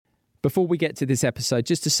Before we get to this episode,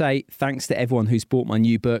 just to say thanks to everyone who's bought my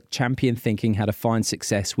new book, Champion Thinking: How to Find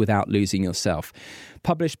Success Without Losing Yourself.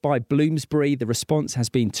 Published by Bloomsbury, the response has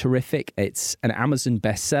been terrific. It's an Amazon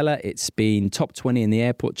bestseller. It's been top 20 in the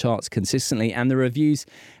airport charts consistently, and the reviews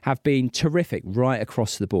have been terrific right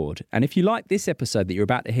across the board. And if you like this episode that you're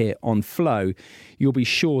about to hear on Flow, you'll be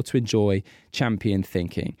sure to enjoy Champion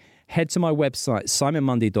Thinking. Head to my website,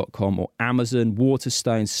 simonmundy.com, or Amazon,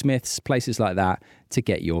 Waterstone, Smiths, places like that to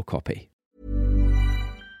get your copy.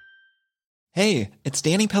 Hey, it's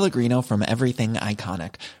Danny Pellegrino from Everything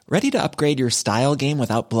Iconic. Ready to upgrade your style game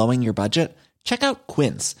without blowing your budget? Check out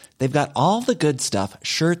Quince. They've got all the good stuff,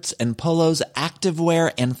 shirts and polos,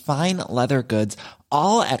 activewear, and fine leather goods,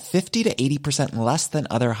 all at 50 to 80% less than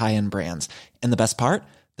other high-end brands. And the best part?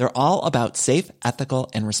 They're all about safe, ethical,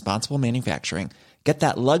 and responsible manufacturing. Get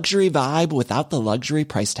that luxury vibe without the luxury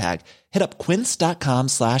price tag. Hit up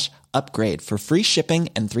quince.com/upgrade for free shipping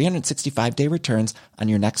and 365-day returns on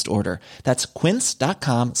your next order. That's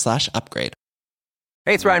quince.com/upgrade.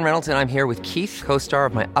 Hey, it's Ryan Reynolds, and I'm here with Keith, co-star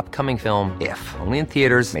of my upcoming film, If, only in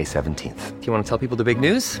theaters May 17th. Do you want to tell people the big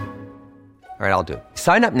news? All right, I'll do it.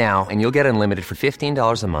 Sign up now and you'll get unlimited for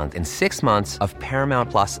 $15 a month and 6 months of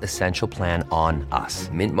Paramount Plus Essential Plan on us.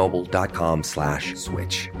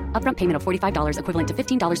 MintMobile.com/switch. Upfront payment of $45 equivalent to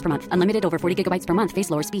 $15 per month. Unlimited over 40 gigabytes per month.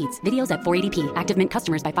 Face lower speeds. Videos at 480p. Active Mint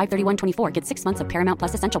customers by 531.24 get 6 months of Paramount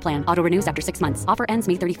Plus Essential Plan. Auto renews after 6 months. Offer ends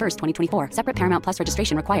May 31st, 2024. Separate Paramount Plus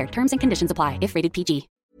registration required. Terms and conditions apply if rated PG.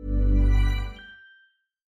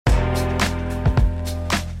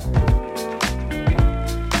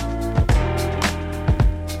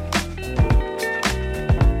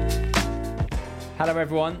 Hello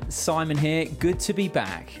everyone, Simon here. Good to be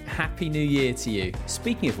back. Happy New Year to you.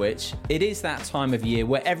 Speaking of which, it is that time of year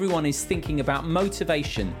where everyone is thinking about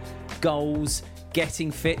motivation, goals,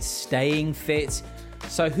 getting fit, staying fit.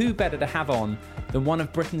 So who better to have on than one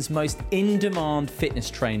of Britain's most in-demand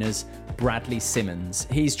fitness trainers, Bradley Simmons.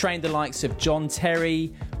 He's trained the likes of John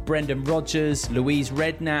Terry, Brendan Rodgers, Louise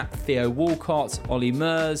Redknapp, Theo Walcott, Ollie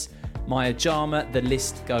Murs, Maya Jama, the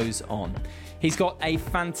list goes on. He's got a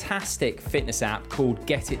fantastic fitness app called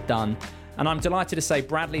Get It Done, and I'm delighted to say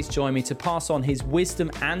Bradley's joined me to pass on his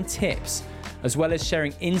wisdom and tips, as well as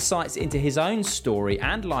sharing insights into his own story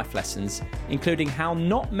and life lessons, including how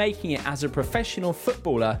not making it as a professional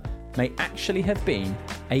footballer may actually have been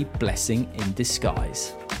a blessing in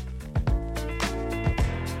disguise.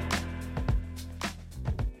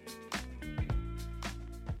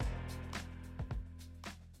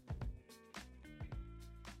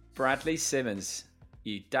 Bradley Simmons,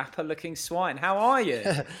 you dapper looking swine. How are you?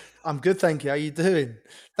 I'm good, thank you. How you doing?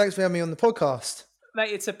 Thanks for having me on the podcast.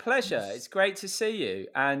 Mate, it's a pleasure. It's great to see you.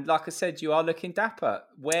 And like I said, you are looking dapper,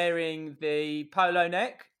 wearing the polo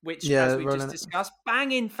neck, which, as we just discussed,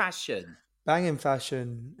 banging fashion. Banging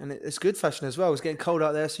fashion. And it's good fashion as well. It's getting cold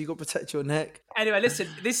out there, so you've got to protect your neck. Anyway, listen,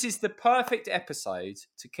 this is the perfect episode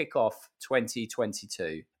to kick off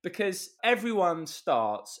 2022 because everyone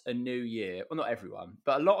starts a new year. Well, not everyone,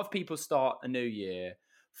 but a lot of people start a new year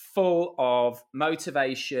full of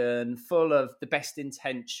motivation, full of the best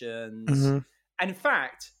intentions. Mm-hmm. And in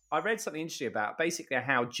fact, I read something interesting about basically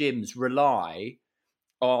how gyms rely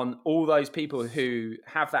on all those people who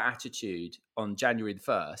have that attitude on January the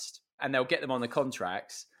 1st, and they'll get them on the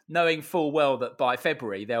contracts, knowing full well that by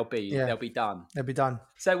February they'll be done. They'll be done.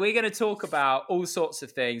 So we're going to talk about all sorts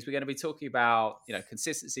of things. We're going to be talking about,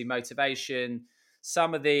 consistency, motivation,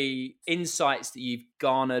 some of the insights that you've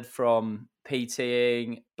garnered from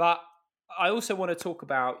PTing. But I also want to talk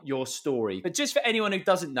about your story. But just for anyone who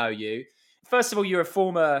doesn't know you, first of all, you're a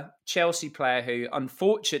former Chelsea player who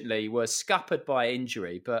unfortunately was scuppered by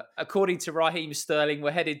injury. But according to Raheem Sterling,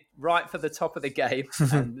 we're headed right for the top of the game.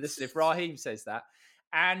 And listen, if Raheem says that.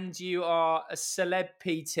 And you are a celeb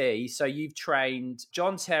PT. So you've trained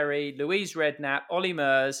John Terry, Louise Redknapp, Ollie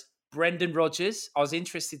Murs, Brendan Rodgers. I was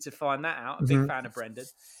interested to find that out. I'm a big fan of Brendan.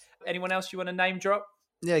 Anyone else you want to name drop?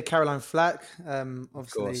 Yeah, Caroline Flack, obviously.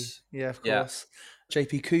 Of course. Yeah.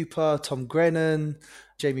 JP Cooper, Tom Grennan,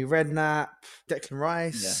 Jamie Redknapp, Declan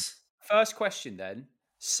Rice. Yeah. First question then.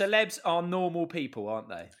 Celebs are normal people, aren't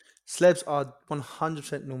they? Celebs are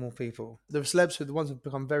 100% normal people. The celebs are the ones who've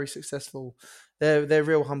become very successful. They're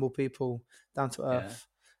real humble people, down to earth.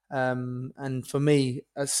 Yeah. And for me,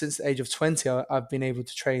 since the age of 20, I've been able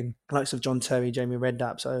to train the likes of John Terry, Jamie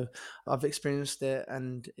Redknapp. So I've experienced it,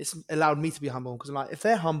 and it's allowed me to be humble. Because I'm like, if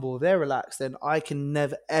they're humble, if they're relaxed, then I can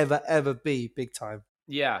never, ever, ever be big time.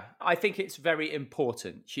 Yeah, I think it's very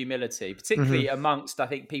important, humility, particularly amongst, I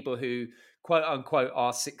think, people who, quote unquote,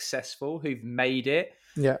 are successful, who've made it.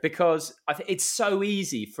 Yeah. Because I think it's so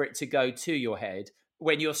easy for it to go to your head,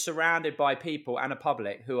 when you're surrounded by people and a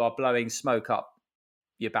public who are blowing smoke up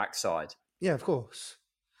your backside. Yeah, of course.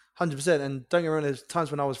 100%. And don't get me wrong, there's times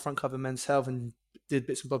when I was front cover Men's Health and did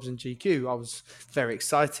bits and bobs in GQ, I was very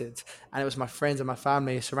excited. And it was my friends and my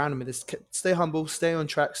family surrounding me. Just stay humble, stay on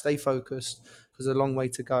track, stay focused, because there's a long way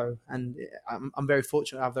to go. And I'm very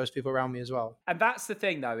fortunate to have those people around me as well. And that's the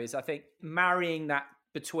thing, though, is I think marrying that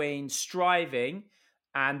between striving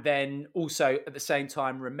and then also at the same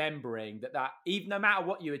time remembering that even no matter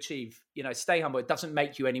what you achieve, stay humble. It doesn't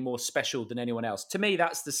make you any more special than anyone else. To me,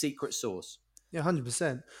 that's the secret sauce. Yeah,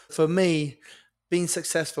 100%. For me, being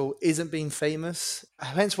successful isn't being famous.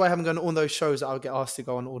 Hence why I haven't gone on all those shows that I would get asked to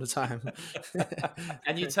go on all the time.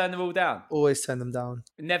 And you turn them all down? Always turn them down.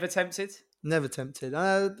 Never tempted? Never tempted.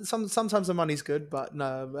 Sometimes the money's good, but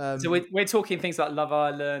no. So we're talking things like Love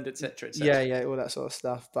Island, etc. Yeah, all that sort of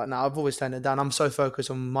stuff. But no, I've always turned it down. I'm so focused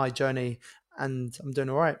on my journey, and I'm doing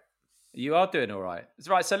all right. You are doing all right. That's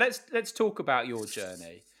right. So let's talk about your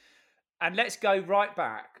journey, and let's go right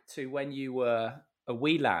back to when you were a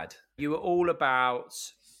wee lad. You were all about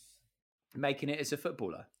making it as a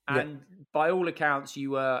footballer, and by all accounts, you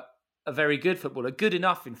were a very good footballer. Good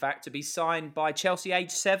enough, in fact, to be signed by Chelsea age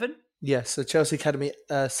 7. Yes, so Chelsea Academy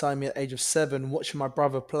signed me at the age of 7, watching my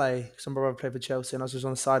brother play, because my brother played for Chelsea, and I was just on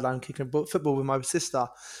the sideline kicking football with my sister.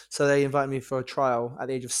 So they invited me for a trial at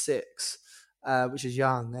the age of 6, which is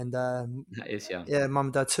young. And that is young. Yeah, mum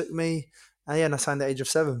and dad took me, and I signed at the age of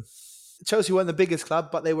 7. Chelsea weren't the biggest club,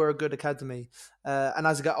 but they were a good academy. And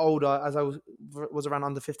as I got older, as I was around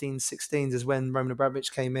under 15, 16s, is when Roman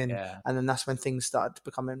Abramovich came in. Yeah. And then that's when things started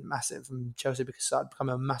becoming massive from Chelsea, because it started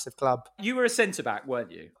becoming a massive club. You were a centre-back,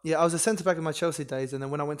 weren't you? Yeah, I was a centre-back in my Chelsea days. And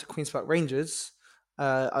then when I went to Queen's Park Rangers,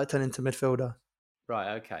 I turned into midfielder.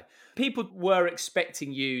 Right, okay. People were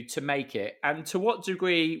expecting you to make it. And to what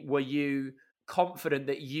degree were you confident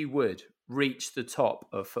that you would reach the top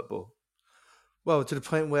of football? Well, to the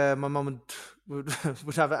point where my mum would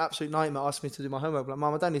have an absolute nightmare, ask me to do my homework. Like,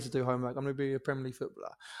 Mum, I don't need to do homework. I'm going to be a Premier League footballer.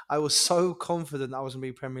 I was so confident that I was going to be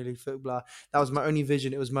a Premier League footballer. That was my only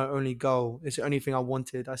vision. It was my only goal. It's the only thing I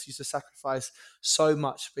wanted. I used to sacrifice so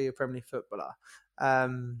much to be a Premier League footballer.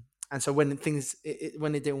 And so when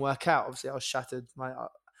when it didn't work out, obviously I was shattered.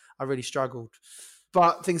 I really struggled.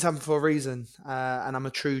 But things happen for a reason, and I'm a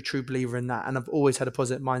true believer in that. And I've always had a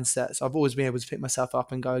positive mindset. So I've always been able to pick myself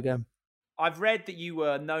up and go again. I've read that you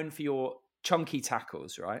were known for your chunky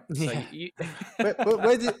tackles, right? Yeah. So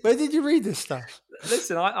where did you read this stuff?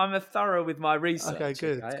 Listen, I'm a thorough with my research. Okay,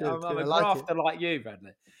 good. Okay? Good, I'm a grafter like you,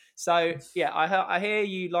 Bradley. So, yeah, I hear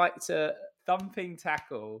you like to thumping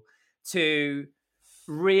tackle to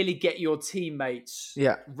really get your teammates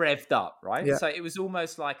revved up, right? Yeah. So it was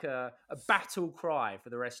almost like a battle cry for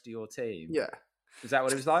the rest of your team. Yeah. Is that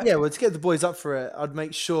what it was like? Yeah, well, to get the boys up for it, I'd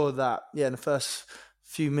make sure that, in the first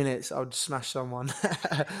few minutes I would smash someone.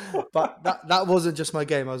 But that wasn't just my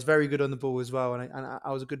game. I was very good on the ball as well, and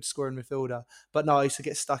I was a good scoring midfielder. But no, I used to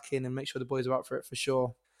get stuck in and make sure the boys were up for it for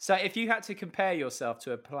sure. So if you had to compare yourself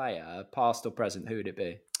to a player, past or present, who would it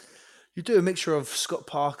be? You do a mixture of Scott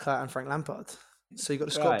Parker and Frank Lampard. So you've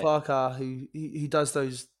got Scott Parker who does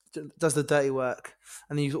the dirty work,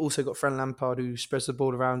 and then you've also got Frank Lampard who spreads the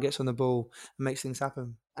ball around, gets on the ball and makes things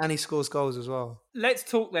happen. And he scores goals as well. Let's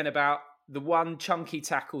talk then about the one chunky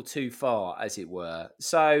tackle too far, as it were.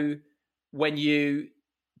 So when you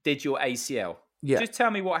did your ACL, just tell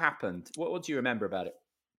me what happened. What do you remember about it?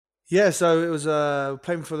 Yeah, so it was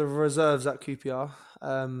playing for the reserves at QPR.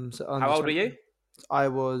 How old were you?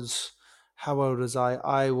 How old was I?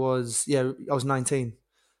 I was 19.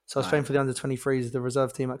 So I was playing for the under-23s, the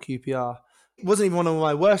reserve team at QPR. It wasn't even one of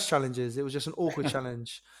my worst challenges. It was just an awkward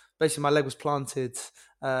challenge. Basically, my leg was planted,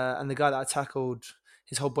 and the guy that I tackled,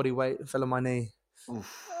 his whole body weight fell on my knee.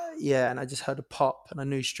 And I just heard a pop, and I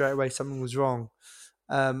knew straight away something was wrong.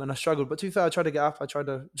 And I struggled. But to be fair, I tried to get up. I tried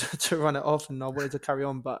to run it off, and I wanted to carry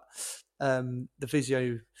on. But the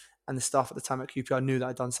physio and the staff at the time at QPR knew that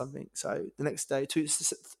I'd done something. So the next day,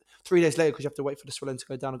 3 days later, because you have to wait for the swelling to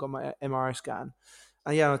go down, I got my MRI scan.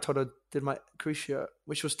 And I told her I did my cruciate,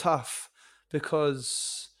 which was tough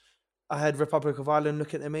because I had Republic of Ireland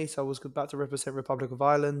looking at me. So I was about to represent Republic of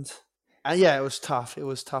Ireland. And it was tough. It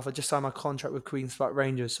was tough. I just signed my contract with Queen's Park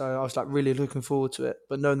Rangers. So I was really looking forward to it.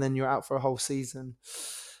 But knowing then you're out for a whole season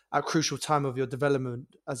at a crucial time of your development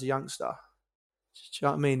as a youngster. Do you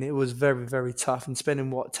know what I mean? It was very, very tough. And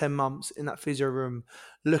spending 10 months in that physio room,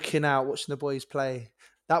 looking out, watching the boys play,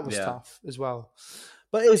 that was tough as well.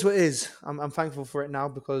 But it is what it is. I'm thankful for it now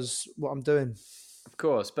because what I'm doing. Of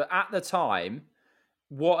course. But at the time,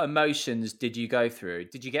 what emotions did you go through?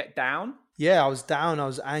 Did you get down? Yeah, I was down. I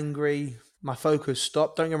was angry. My focus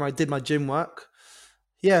stopped. Don't get me wrong, I did my gym work.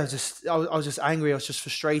 Yeah, I was just angry. I was just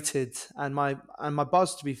frustrated, and my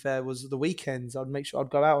buzz, to be fair, was the weekends. I'd make sure I'd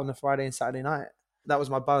go out on the Friday and Saturday night. That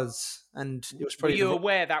was my buzz, and it was Were probably you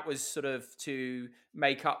aware that was sort of to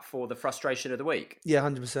make up for the frustration of the week? Yeah,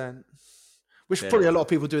 100%. Which probably a lot of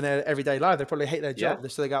people do in their everyday life. They probably hate their job,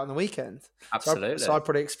 so they go out on the weekend. Absolutely. So I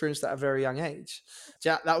probably experienced that at a very young age.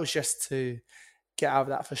 That was just to get out of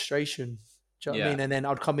that frustration. Do you know what I mean? And then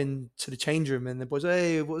I'd come into the change room and the boys,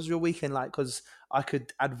 hey, what was your weekend like? Because I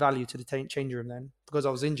could add value to the change room then. Because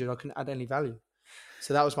I was injured, I couldn't add any value.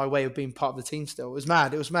 So that was my way of being part of the team still. It was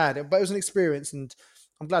mad. But it was an experience, and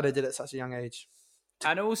I'm glad I did it at such a young age.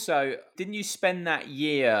 And also, didn't you spend that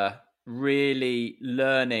year really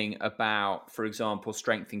learning about, for example,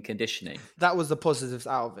 strength and conditioning? That was the positives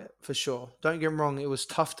out of it, for sure. Don't get me wrong, it was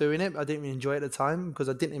tough doing it. I didn't really enjoy it at the time because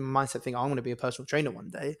I didn't in my mindset think I'm going to be a personal trainer one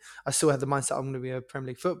day. I still had the mindset I'm going to be a Premier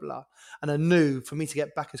League footballer. And I knew for me to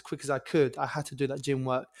get back as quick as I could, I had to do that gym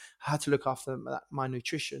work. I had to look after my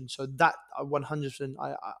nutrition. So that 100%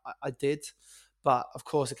 I did. But of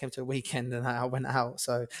course, it came to a weekend and I went out.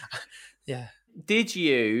 So yeah. Did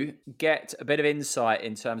you get a bit of insight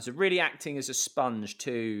in terms of really acting as a sponge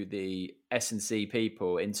to the S&C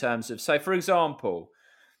people in terms of, so for example,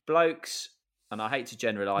 blokes, and I hate to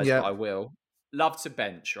generalize, but I will, love to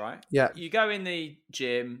bench, right? Yeah. You go in the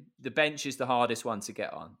gym, the bench is the hardest one to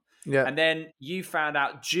get on. Yeah. And then you found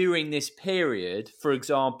out during this period, for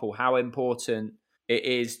example, how important it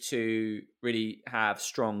is to really have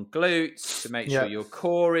strong glutes, to make sure your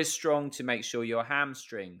core is strong, to make sure your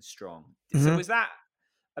hamstring's strong. Mm-hmm. So was that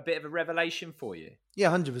a bit of a revelation for you?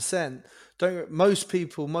 Yeah, 100%.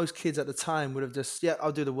 Most kids at the time would have just,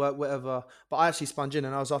 I'll do the work, whatever. But I actually sponge in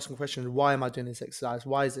and I was asking questions, why am I doing this exercise?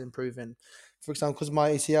 Why is it improving? For example, because of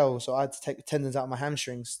my ACL, so I had to take the tendons out of my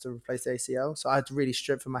hamstrings to replace the ACL. So I had to really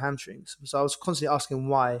strengthen my hamstrings. So I was constantly asking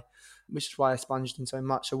why, which is why I sponged in so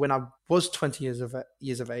much. So when I was 20 years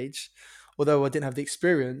of age, although I didn't have the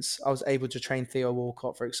experience, I was able to train Theo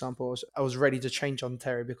Walcott, for example. I was ready to train John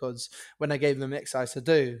Terry because when I gave them exercise to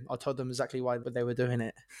do, I told them exactly why they were doing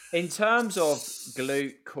it. In terms of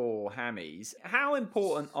glute, core, hammies, how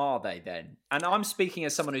important are they then? And I'm speaking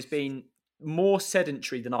as someone who's been more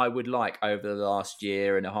sedentary than I would like over the last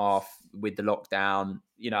year and a half with the lockdown.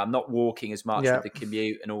 You know, I'm not walking as much with the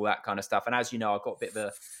commute and all that kind of stuff. And as you know, I've got a bit of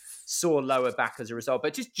a sore lower back as a result.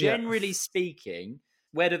 But just generally speaking,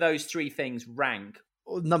 where do those three things rank?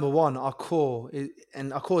 Number one, our core,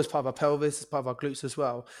 and our core is part of our pelvis, it's part of our glutes as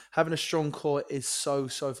well. Having a strong core is so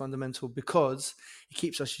fundamental because it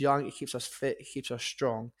keeps us young, it keeps us fit, it keeps us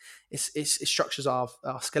strong. It structures our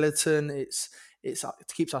skeleton, it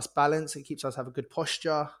keeps us balanced, it keeps us have a good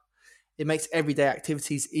posture. It makes everyday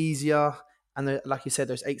activities easier, and like you said,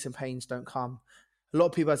 those aches and pains don't come. A lot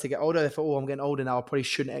of people as they get older, they thought, I'm getting older now, I probably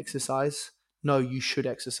shouldn't exercise. No, you should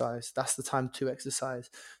exercise. That's the time to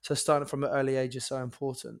exercise. So starting from an early age is so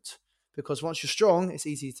important because once you're strong, it's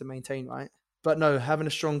easy to maintain, right? But no, having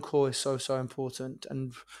a strong core is so important.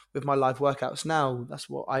 And with my live workouts now, that's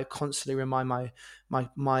what I constantly remind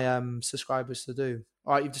my subscribers to do.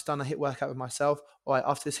 All right, you've just done a HIIT workout with myself. All right,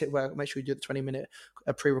 after this HIIT workout, make sure you do the 20-minute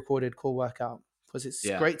pre-recorded core workout because it's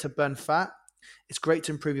great to burn fat. It's great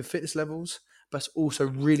to improve your fitness levels. But it's also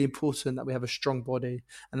really important that we have a strong body.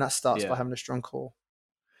 And that starts by having a strong core.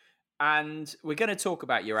 And we're going to talk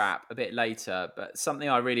about your app a bit later. But something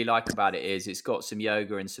I really like about it is it's got some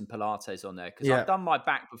yoga and some Pilates on there. Because I've done my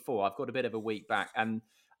back before. I've got a bit of a weak back. And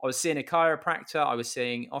I was seeing a chiropractor. I was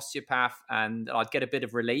seeing osteopath. And I'd get a bit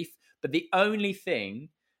of relief. But the only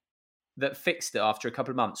thing that fixed it after a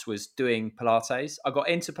couple of months was doing Pilates. I got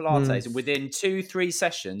into Pilates. And within 2-3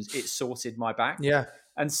 sessions, it sorted my back. Yeah.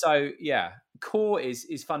 And so, core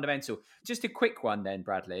is fundamental. Just a quick one then,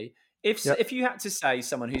 Bradley. If you had to say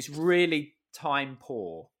someone who's really time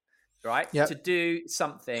poor, right, to do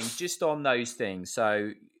something just on those things,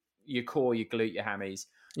 so your core, your glute, your hammies,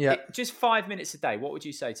 just 5 minutes a day, what would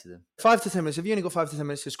you say to them? 5 to 10 minutes. If you only got 5 to 10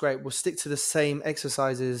 minutes, it's great. We'll stick to the same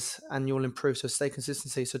exercises and you'll improve. So stay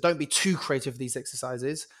consistency. So don't be too creative with these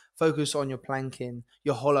exercises. Focus on your planking,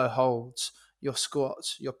 your hollow holds, your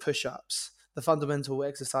squats, your push-ups. The fundamental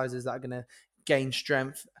exercises that are going to gain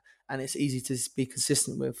strength, and it's easy to be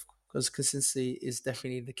consistent with because consistency is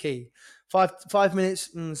definitely the key. 5 minutes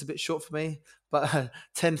is a bit short for me, but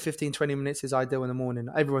 10, 15, 20 minutes is ideal in the morning.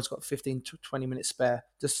 Everyone's got 15 to 20 minutes spare.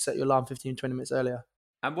 Just set your alarm 15, 20 minutes earlier.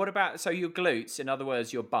 And what about, so your glutes, in other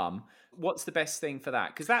words, your bum, what's the best thing for that?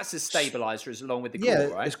 Because that's a stabilizer as along with the core,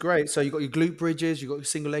 right? It's great. So you've got your glute bridges, you've got your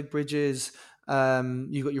single leg bridges,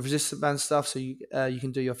 you've got your resistance band stuff. So you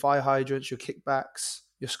can do your fire hydrants, your kickbacks,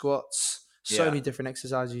 your squats, so many different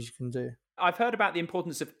exercises you can do. I've heard about the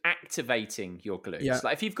importance of activating your glutes. Yeah,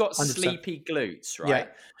 Like if you've got 100%. sleepy glutes, right? Yeah.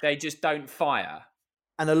 They just don't fire.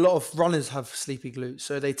 And a lot of runners have sleepy glutes,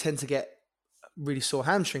 so they tend to get really sore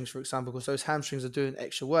hamstrings, for example, because those hamstrings are doing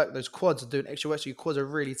extra work. Those quads are doing extra work, so your quads are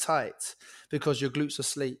really tight because your glutes are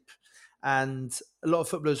asleep. And a lot of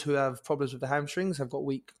footballers who have problems with the hamstrings have got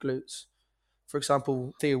weak glutes. For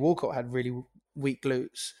example, Theo Walcott had really weak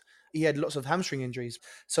glutes. He had lots of hamstring injuries.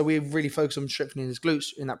 So we really focused on strengthening his glutes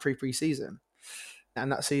in that pre-season. And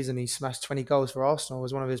that season, he smashed 20 goals for Arsenal. It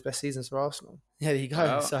was one of his best seasons for Arsenal. Yeah, there you go.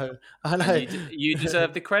 Well, so I know you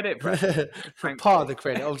deserve the credit, Brad. Part of the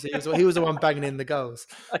credit, obviously, he was the one banging in the goals.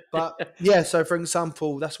 But yeah, so for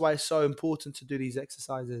example, that's why it's so important to do these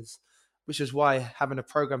exercises, which is why having a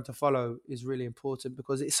program to follow is really important,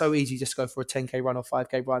 because it's so easy just to go for a 10K run or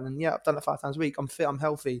 5K run. And yeah, I've done it 5 times a week. I'm fit, I'm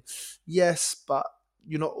healthy. Yes, but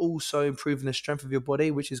you're not also improving the strength of your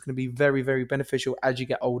body, which is going to be very, very beneficial as you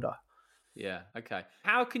get older. Yeah. Okay.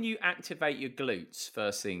 How can you activate your glutes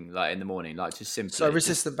first thing, like in the morning, like just simply? So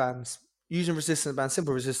resistant bands, using resistant bands,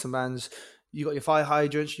 simple resistant bands. You got your fire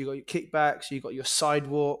hydrants, you got your kickbacks, you got your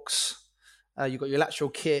sidewalks, you got your lateral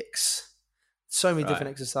kicks. So many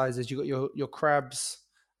different exercises. You got your crabs,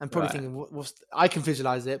 and probably thinking, I can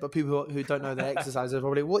visualize it, but people who don't know the exercises are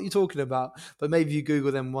probably, what are you talking about? But maybe you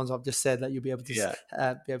Google them ones I've just said, that you'll be able to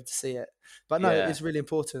see it. But no, it's really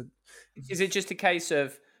important. Is it just a case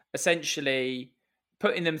of essentially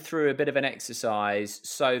putting them through a bit of an exercise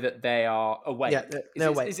so that they are awake? Yeah, they're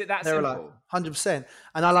awake. Is it that they're simple? 100%.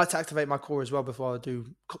 And I like to activate my core as well before I do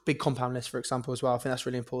big compound lifts, for example, as well. I think that's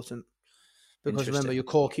really important. Because remember, your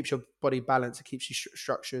core keeps your body balanced. It keeps you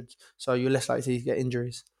structured. So you're less likely to get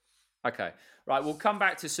injuries. Okay. Right. We'll come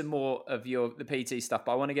back to some more of the PT stuff,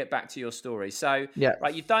 but I want to get back to your story. So,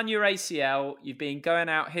 right, you've done your ACL. You've been going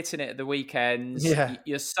out, hitting it at the weekends. Yeah.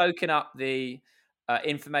 You're soaking up the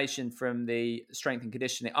information from the strength and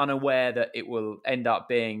conditioning, unaware that it will end up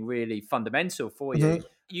being really fundamental for you. Mm-hmm.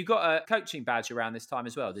 You got a coaching badge around this time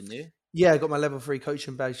as well, didn't you? Yeah, I got my level 3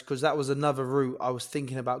 coaching badge because that was another route I was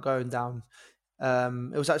thinking about going down.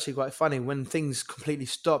 It was actually quite funny when things completely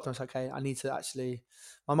stopped. I was like, okay, I need to actually.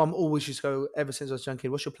 My mum always used to go, ever since I was a young kid,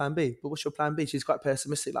 what's your plan B? But what's your plan B? She's quite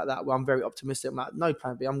pessimistic like that. Well, I'm very optimistic. I'm like, no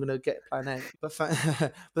plan B. I'm going to get plan A. But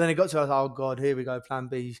then it got to, I was like, oh God, here we go, plan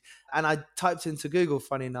B. And I typed into Google,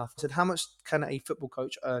 funny enough, I said, how much can a football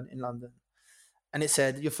coach earn in London? And it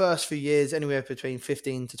said, your first few years, anywhere between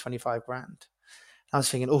 15 to 25 grand. I was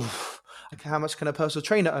thinking, okay, how much can a personal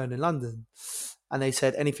trainer earn in London? And they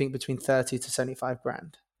said anything between 30 to 75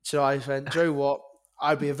 grand. So I went, Joe, what?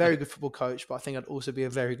 I'd be a very good football coach, but I think I'd also be a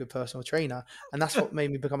very good personal trainer. And that's what made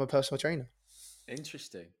me become a personal trainer.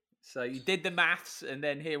 Interesting. So you did the maths and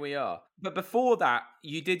then here we are. But before that,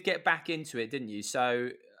 you did get back into it, didn't you? So,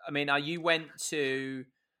 I mean, you went to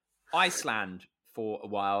Iceland for a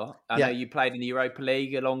while. I know you played in the Europa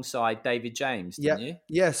League alongside David James, didn't you?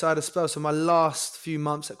 Yeah, so I had a spell. So my last few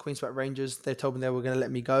months at Queen's Park Rangers, they told me they were going to let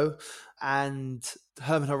me go. And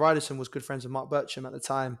Herman Hreidarsson was good friends with Mark Bircham at the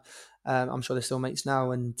time. I'm sure they're still mates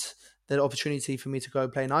now. And they had an opportunity for me to go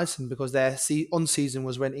play in Iceland because their on-season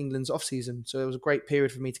was when England's off-season. So it was a great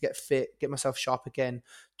period for me to get fit, get myself sharp again,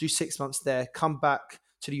 do 6 months there, come back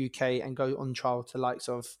to the UK and go on trial to likes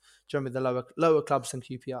of, do you remember, the lower clubs than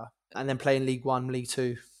QPR, and then play in League One, League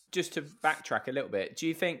Two. Just to backtrack a little bit, do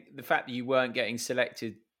you think the fact that you weren't getting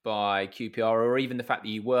selected by QPR, or even the fact that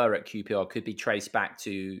you were at QPR, could be traced back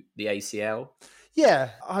to the ACL? Yeah,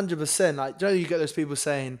 100%. Like, do you get those people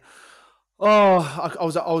saying, I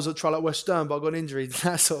was at trial at West Ham, but I got an injury,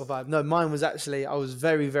 that sort of vibe. No, mine was actually, I was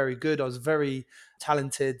very, very good. I was very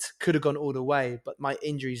talented, could have gone all the way, but my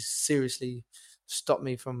injuries seriously stopped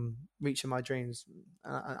me from reaching my dreams.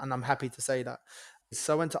 And I'm happy to say that.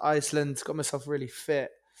 So I went to Iceland, got myself really fit.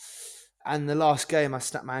 And the last game, I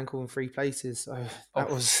snapped my ankle in 3 places. So that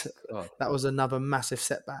was another massive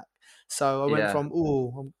setback. So I went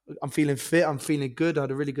from, I'm feeling fit, I'm feeling good. I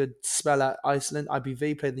had a really good spell at Iceland,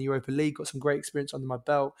 IBV, played in the Europa League, got some great experience under my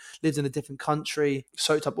belt, lived in a different country,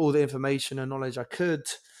 soaked up all the information and knowledge I could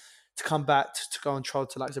to come back to go on trial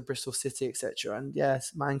to like the Bristol City, etc. And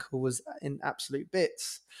yes, my ankle was in absolute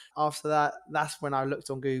bits. After that, that's when I looked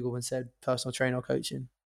on Google and said personal trainer or coaching.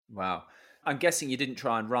 Wow. I'm guessing you didn't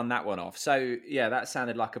try and run that one off. So, yeah, that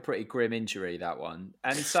sounded like a pretty grim injury, that one.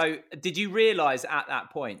 And so did you realise at that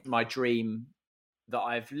point, my dream that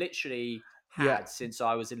I've literally had since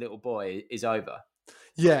I was a little boy is over?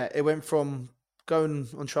 Yeah, it went from going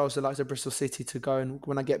on trials to like the Bristol City to going,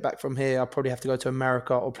 when I get back from here, I'll probably have to go to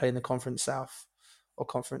America or play in the Conference South or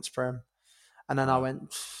Conference Prem. And then I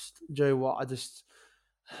went, Joe, what?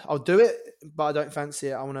 I'll do it, but I don't fancy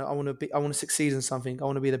it. I want to succeed in something. I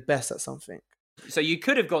want to be the best at something. So you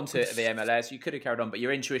could have gone to the MLS, you could have carried on, but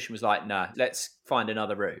your intuition was like, nah, let's find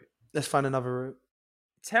another route. Let's find another route.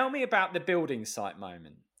 Tell me about the building site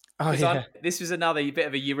moment. Oh, yeah. This was another bit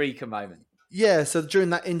of a eureka moment. Yeah, so during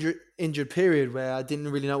that injured period where I didn't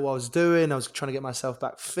really know what I was doing, I was trying to get myself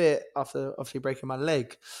back fit after obviously breaking my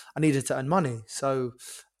leg. I needed to earn money. So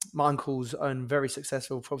my uncles own very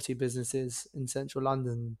successful property businesses in central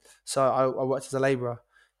London. So I worked as a labourer.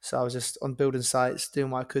 So I was just on building sites, doing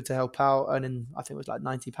what I could to help out, earning, I think it was like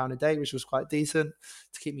 £90 a day, which was quite decent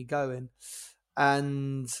to keep me going.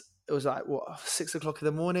 And it was like, 6 o'clock in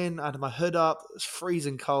the morning, I had my hood up, it was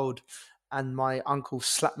freezing cold, and my uncle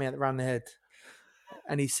slapped me around the head.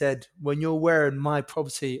 And he said, when you're wearing my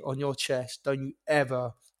property on your chest, don't you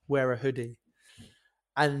ever wear a hoodie.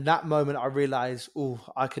 And that moment I realised,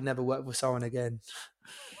 I could never work with someone again.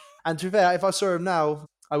 And to be fair, if I saw him now,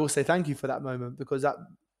 I will say thank you for that moment, because that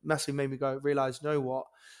massively made me realise, you know what,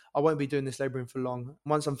 I won't be doing this labouring for long.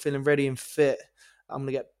 Once I'm feeling ready and fit, I'm going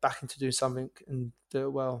to get back into doing something and do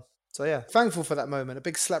it well. So yeah, thankful for that moment, a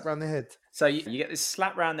big slap around the head. So you get this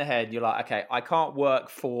slap around the head, you're like, okay, I can't work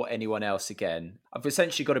for anyone else again. I've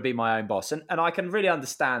essentially got to be my own boss. And I can really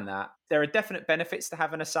understand that. There are definite benefits to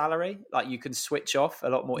having a salary. Like you can switch off a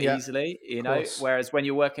lot more easily, you know, whereas when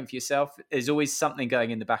you're working for yourself, there's always something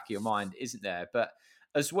going in the back of your mind, isn't there? But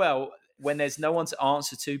as well, when there's no one to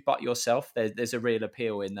answer to but yourself, there's a real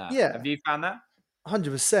appeal in that. Yeah. Have you found that?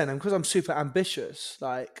 100%. And because I'm super ambitious,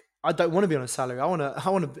 like I don't want to be on a salary. I want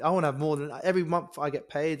to have more than every month I get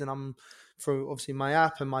paid, and I'm through obviously my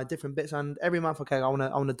app and my different bits. And every month, okay, I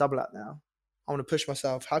want to double that now. I want to push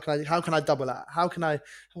myself. How can I double that?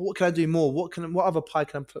 What can I do more? What other pie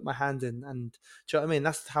can I put my hand in? And do you know what I mean?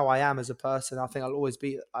 That's how I am as a person. I think I'll always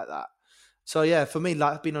be like that. So yeah, for me,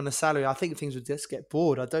 like being on a salary, I think things would just get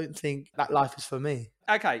bored. I don't think that life is for me.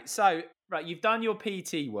 Okay, so right, you've done your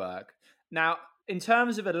PT work. Now, in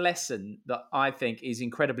terms of a lesson that I think is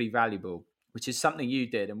incredibly valuable, which is something you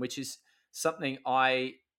did, and which is something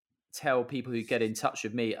I tell people who get in touch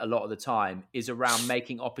with me a lot of the time, is around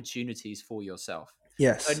making opportunities for yourself.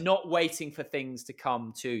 Yes. And not waiting for things to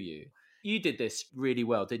come to you. You did this really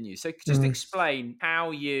well, didn't you? So just explain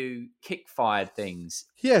how you kick-fired things.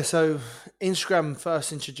 Yeah, so Instagram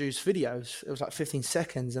first introduced videos. It was like 15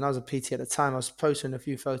 seconds, and I was a PT at the time. I was posting a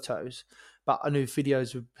few photos, but I knew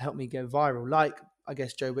videos would help me go viral. Like, I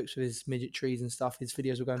guess, Joe Wicks with his midget trees and stuff, his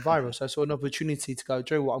videos were going viral. So I saw an opportunity to go,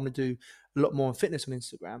 Joe, what I'm going to do a lot more on fitness on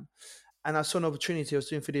Instagram. And I saw an opportunity. I was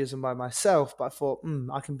doing videos by myself, but I thought,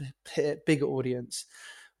 I can hit a bigger audience.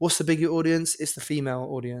 What's the bigger audience? It's the female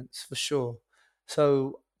audience, for sure.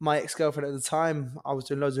 So my ex-girlfriend at the time, I was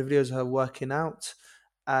doing loads of videos of her working out,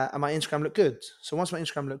 and my Instagram looked good. So once my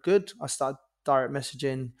Instagram looked good, I started direct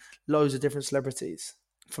messaging loads of different celebrities,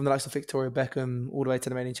 from the likes of Victoria Beckham all the way to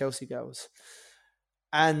the Made in Chelsea girls.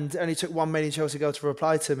 And it only took one Made in Chelsea girl to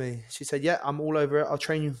reply to me. She said, yeah, I'm all over it. I'll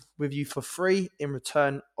train with you for free in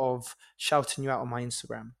return of shouting you out on my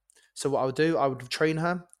Instagram. So what I would do, I would train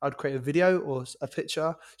her. I'd create a video or a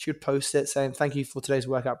picture. She would post it saying, thank you for today's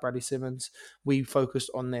workout, Bradley Simmons. We focused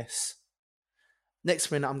on this.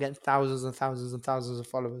 Next minute, I'm getting thousands and thousands and thousands of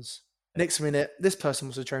followers. Next minute, this person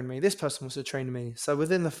wants to train me. This person wants to train me. So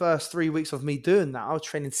within the first 3 weeks of me doing that, I was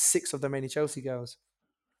training 6 of the Made in Chelsea girls.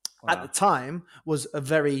 Wow. At the time, was a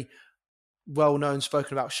very well-known,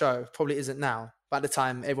 spoken about show. Probably isn't now. But at the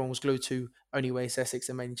time, everyone was glued to Only Way Essex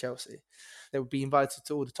and Made in Chelsea. They would be invited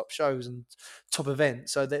to all the top shows and top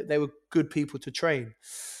events. So they were good people to train.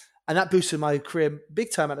 And that boosted my career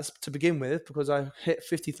big time to begin with, because I hit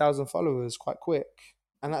 50,000 followers quite quick.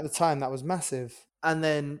 And at the time, that was massive. And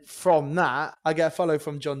then from that, I get a follow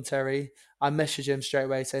from John Terry. I message him straight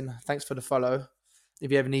away saying, thanks for the follow.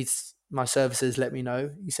 If you ever need my services, let me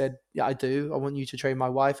know. He said, yeah, I do. I want you to train my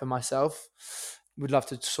wife and myself. We'd love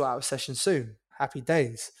to sort out a session soon. Happy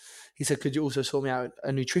days. He said, could you also sort me out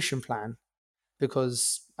a nutrition plan?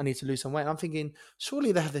 Because I need to lose some weight. And I'm thinking,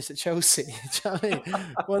 surely they have this at Chelsea. Do you know what I mean?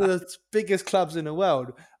 One of the biggest clubs in the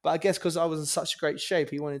world. But I guess because I was in such great shape,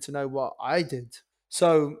 he wanted to know what I did.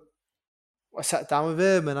 So I sat down with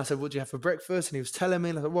him and I said, what do you have for breakfast? And he was telling me,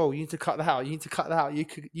 and I said, whoa, you need to cut that out. You need to cut that out. You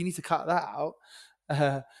need to cut that out.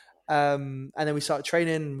 And then we started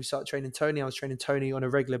training. We started training Tony. I was training Tony on a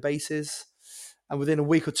regular basis. And within a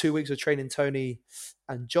week or 2 weeks of training Tony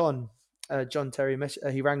and John Terry,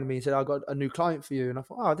 he rang me and said, I got a new client for you. And I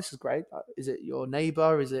thought, oh, this is great. Is it your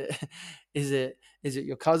neighbor? Is it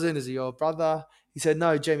your cousin? Is it your brother? He said,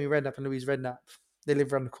 no, Jamie Redknapp and Louise Redknapp. They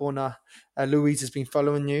live around the corner. Louise has been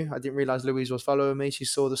following you. I didn't realize Louise was following me. She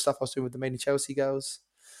saw the stuff I was doing with the Made in Chelsea girls.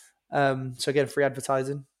 So again, free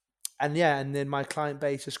advertising. And then my client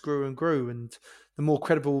base just grew and grew. And the more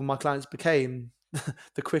credible my clients became,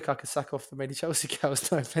 the quicker I could sack off the many Chelsea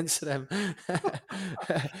girls. No offense to them.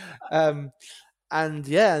 And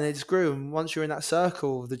it just grew. And once you're in that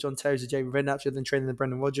circle, the John Terrys, the Jamie Redknapp, you're then training the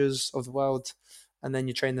Brendan Rodgers of the world. And then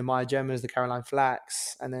you train the Maya Gemmas, the Caroline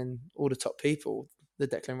Flacks, and then all the top people, the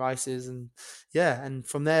Declan Rices. And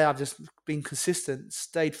from there, I've just been consistent,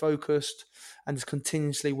 stayed focused, and just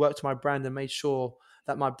continuously worked my brand and made sure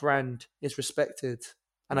that my brand is respected.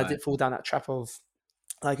 And I did fall down that trap of,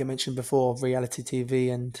 like I mentioned before, reality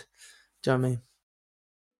TV and, do you know what I mean?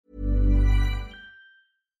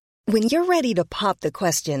 When you're ready to pop the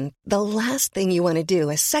question, the last thing you want to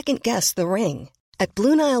do is second guess the ring. At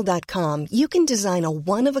BlueNile.com, you can design a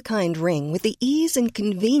one-of-a-kind ring with the ease and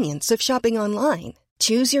convenience of shopping online.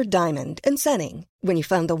 Choose your diamond and setting. When you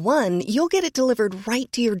find the one, you'll get it delivered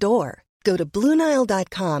right to your door. Go to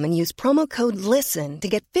BlueNile.com and use promo code LISTEN to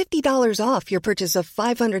get $50 off your purchase of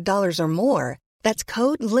 $500 or more. That's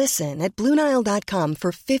code LISTEN at BlueNile.com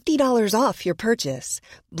for $50 off your purchase.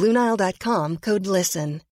 BlueNile.com, code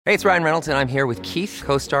LISTEN. Hey, it's Ryan Reynolds, and I'm here with Keith,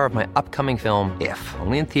 co-star of my upcoming film, If,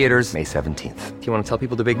 only in theaters May 17th. Do you want to tell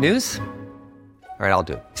people the big news? All right, I'll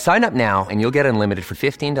do it. Sign up now and you'll get unlimited for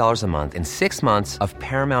 $15 a month and 6 months of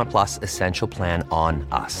Paramount Plus Essential Plan on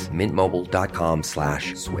us.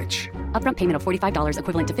 MintMobile.com/switch. Upfront payment of $45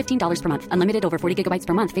 equivalent to $15 per month. Unlimited over 40 gigabytes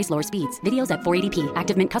per month. Face lower speeds. Videos at 480p.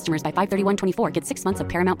 Active Mint customers by 531.24 get 6 months of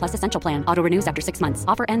Paramount Plus Essential Plan. Auto renews after 6 months.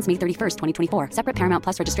 Offer ends May 31st, 2024. Separate Paramount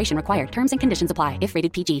Plus registration required. Terms and conditions apply if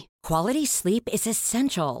rated PG. Quality sleep is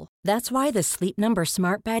essential. That's why the Sleep Number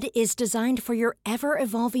Smart Bed is designed for your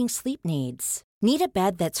ever-evolving sleep needs. Need a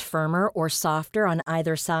bed that's firmer or softer on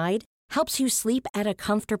either side? Helps you sleep at a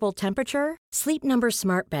comfortable temperature? Sleep Number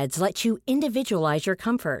Smart Beds let you individualize your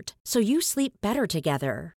comfort, so you sleep better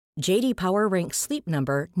together. J.D. Power ranks Sleep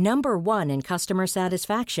Number number 1 in customer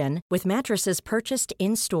satisfaction with mattresses purchased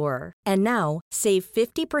in-store. And now, save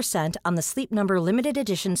 50% on the Sleep Number Limited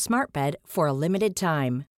Edition Smart Bed for a limited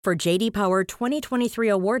time. For J.D. Power 2023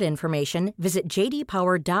 award information, visit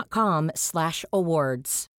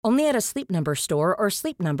jdpower.com/awards. Only at a Sleep Number store or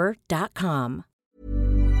sleepnumber.com.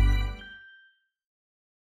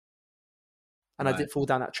 And I did fall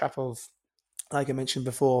down that trap of, like I mentioned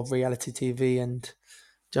before, reality TV and,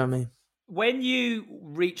 do you know what I mean? When you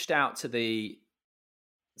reached out to the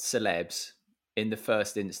celebs in the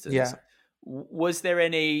first instance, was there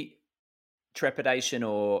any trepidation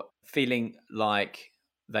or feeling like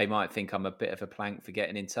they might think I'm a bit of a plank for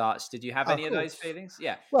getting in touch? Did you have any of those feelings?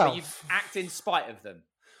 Yeah. Well, but you act in spite of them.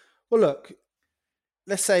 Well, look,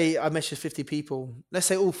 let's say I messaged 50 people. Let's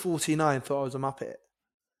say all 49 thought I was a Muppet,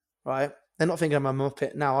 right? They're not thinking I'm a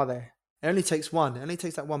Muppet now, are they? It only takes one. It only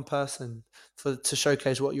takes that one person to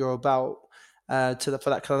showcase what you're about for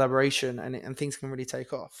that collaboration, and things can really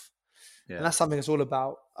take off. Yeah. And that's something it's all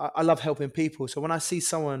about. I love helping people. So when I see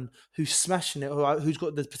someone who's smashing it, who's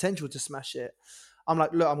got the potential to smash it, I'm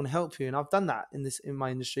like, look, I'm going to help you. And I've done that in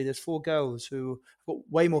my industry. There's 4 girls who got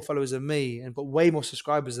way more followers than me and got way more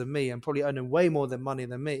subscribers than me and probably earning way more than money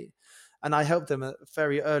than me. And I helped them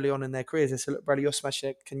very early on in their careers. They said, look, Bradley, you're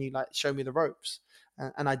smashing it. Can you show me the ropes?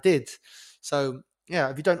 And I did. So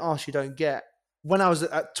yeah, if you don't ask, you don't get. When I was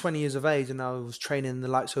at 20 years of age and I was training the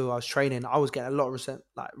likes who I was training, I was getting a lot of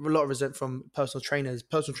resent from personal trainers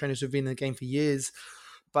who've been in the game for years,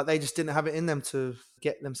 but they just didn't have it in them to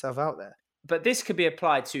get themselves out there. But this could be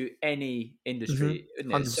applied to any industry.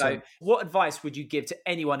 Mm-hmm. So what advice would you give to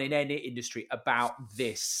anyone in any industry about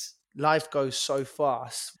this? Life goes so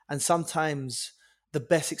fast. And sometimes the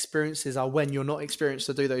best experiences are when you're not experienced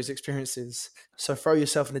to do those experiences. So throw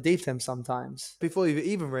yourself in the deep end sometimes before you're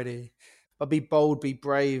even ready. But be bold, be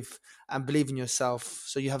brave, and believe in yourself.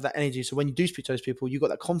 So you have that energy. So when you do speak to those people, you've got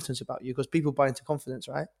that confidence about you because people buy into confidence,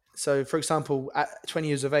 right? So for example, at 20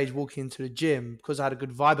 years of age, walking into the gym, because I had a good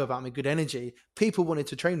vibe about me, good energy, people wanted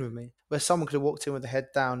to train with me. Where someone could have walked in with their head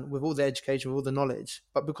down, with all the education, with all the knowledge,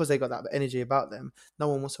 but because they got that energy about them, no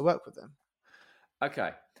one wants to work with them.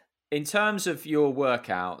 Okay. In terms of your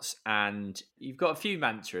workouts, and you've got a few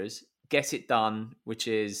mantras, Get It Done, which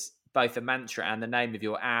is both a mantra and the name of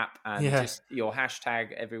your app and just your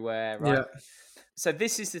hashtag everywhere, right? Yeah. So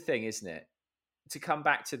this is the thing, isn't it? To come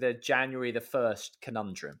back to the January the 1st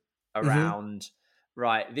conundrum around,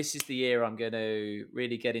 right, this is the year I'm going to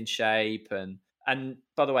really get in shape. And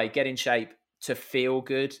by the way, get in shape to feel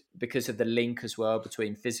good because of the link as well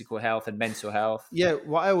between physical health and mental health. Yeah,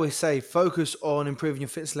 what I always say, focus on improving your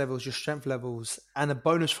fitness levels, your strength levels, and a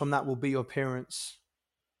bonus from that will be your appearance.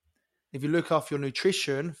 If you look after your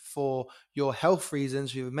nutrition for your health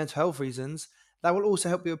reasons, your mental health reasons, that will also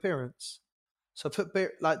help your appearance. So don't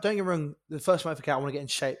get me wrong, the first month, okay, I want to get in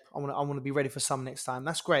shape. I want to be ready for summer next time.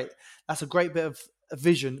 That's great. That's a great bit of a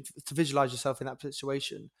vision to visualize yourself in that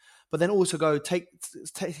situation. But then also go take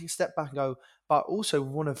a step back and go, but also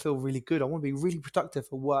want to feel really good. I want to be really productive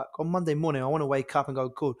for work. On Monday morning, I want to wake up and go,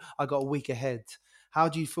 good, I got a week ahead. How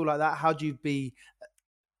do you feel like that? How do you be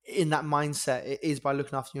in that mindset? It is by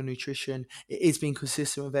looking after your nutrition. It is being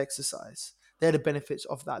consistent with exercise. They're the benefits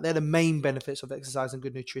of that. They're the main benefits of exercise and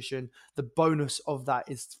good nutrition. The bonus of that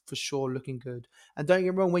is for sure looking good. And don't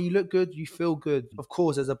get me wrong, when you look good, you feel good. Of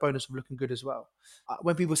course, there's a bonus of looking good as well.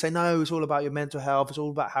 When people say, no, it's all about your mental health, it's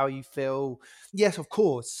all about how you feel. Yes, of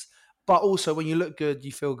course. But also, when you look good,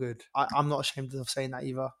 you feel good. I'm not ashamed of saying that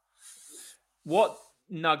either. What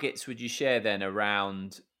nuggets would you share then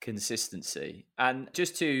around consistency? And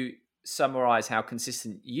just to summarize how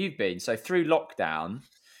consistent you've been. So through lockdown,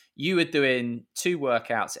 you were doing 2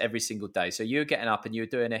 workouts every single day. So you were getting up and you were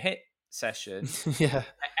doing a HIIT session at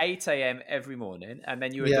 8 a.m. every morning. And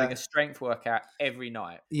then you were doing a strength workout every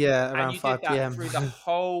night. Yeah, around 5 p.m. And you did that through the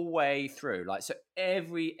whole way through. Like, so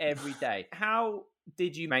every day. How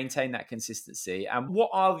did you maintain that consistency? And what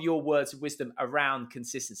are your words of wisdom around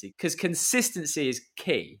consistency? Because consistency is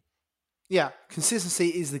key. Yeah, consistency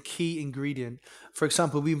is the key ingredient. For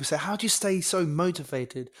example, people say, how do you stay so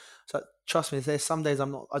motivated? So trust me, there's some days I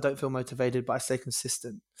don't feel motivated, but I stay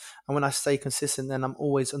consistent. And when I stay consistent, then I'm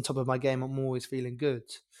always on top of my game. I'm always feeling good.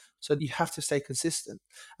 So you have to stay consistent,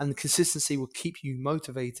 and the consistency will keep you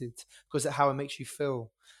motivated because of how it makes you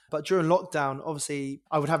feel. But during lockdown, obviously,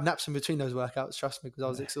 I would have naps in between those workouts, trust me, because I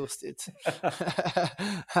was exhausted.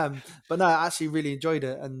 But no, I actually really enjoyed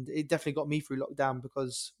it. And it definitely got me through lockdown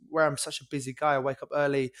because where I'm such a busy guy, I wake up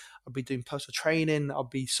early, I'll be doing personal training, I'll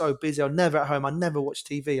be so busy, I'm never at home, I never watch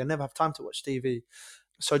TV, I never have time to watch TV.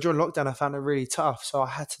 So during lockdown, I found it really tough. So I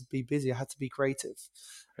had to be busy, I had to be creative.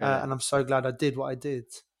 And I'm so glad I did what I did.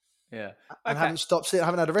 Yeah. And I haven't stopped it, I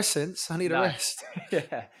haven't had a rest since. I need a rest.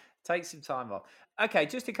 Yeah. Take some time off. Okay,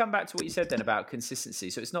 just to come back to what you said then about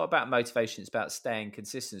consistency. So it's not about motivation, it's about staying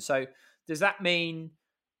consistent. So does that mean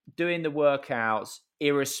doing the workouts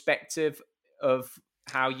irrespective of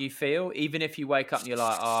how you feel? Even if you wake up and you're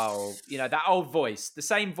like, oh, that old voice, the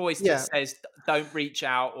same voice that says don't reach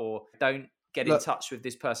out or don't get in touch with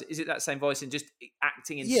this person. Is it that same voice and just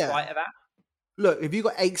acting in spite of that? Look, if you've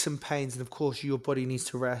got aches and pains, then of course your body needs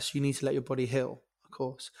to rest. You need to let your body heal.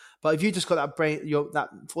 Course, but if you just got that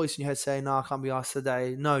voice in your head saying, no, I can't be asked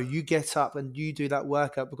today, no, you get up and you do that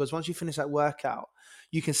workout, because once you finish that workout,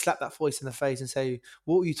 you can slap that voice in the face and say,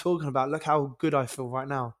 what were you talking about? Look how good I feel right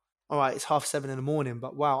now. All right, it's 7:30 in the morning,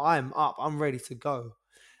 but wow, I'm up, I'm ready to go.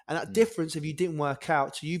 And that difference, if you didn't work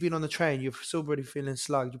out, so you being on the train, you're still really feeling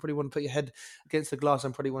slugged. You probably want to put your head against the glass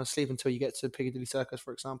and probably want to sleep until you get to Piccadilly Circus,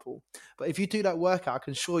 for example. But if you do that workout, I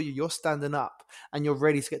can assure you, you're standing up and you're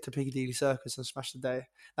ready to get to Piccadilly Circus and smash the day.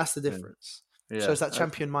 That's the difference. Yeah. So it's that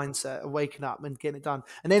champion mindset of waking up and getting it done.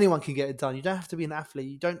 And anyone can get it done. You don't have to be an athlete.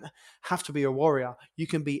 You don't have to be a warrior. You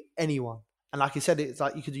can be anyone. And like I said, it's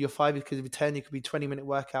like you could do your 5, you could do 10, you could be 20-minute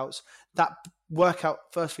workouts. That workout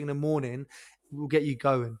first thing in the morning will get you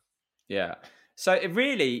going. Yeah. So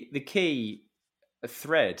the key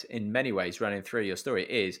thread in many ways running through your story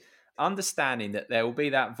is understanding that there will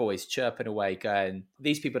be that voice chirping away going,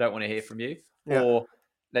 these people don't want to hear from you, or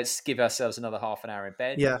let's give ourselves another half an hour in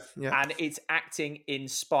bed. Yeah. And it's acting in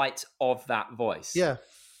spite of that voice. Yeah.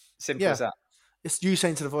 Simple as that. It's you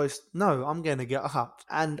saying to the voice, no, I'm going to get up.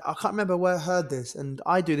 And I can't remember where I heard this. And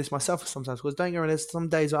I do this myself sometimes, because don't get me wrong, there's some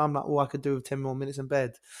days where I'm like, I could do with 10 more minutes in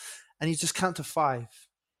bed. And you just count to 5.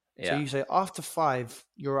 So you say, after 5,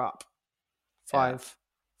 you're up. 5,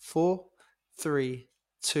 4, 3,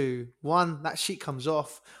 2, 1. That sheet comes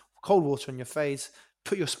off, cold water on your face,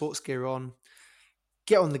 put your sports gear on,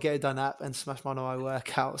 get on the Get It Done app and smash one of my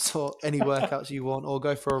workouts, or any workouts you want, or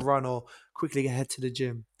go for a run, or quickly head to the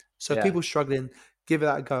gym. So if people struggling, give it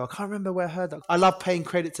that a go. I can't remember where I heard that. I love paying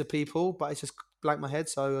credit to people, but it's just blank my head,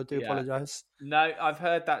 so I do apologise. No, I've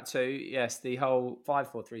heard that too. Yes, the whole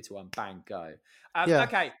 5, 4, 3, 2, 1, bang, go.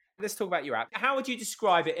 Okay, let's talk about your app. How would you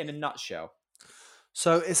describe it in a nutshell?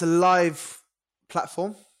 So it's a live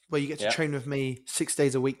platform where you get to train with me 6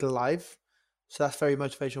 days a week live. So that's very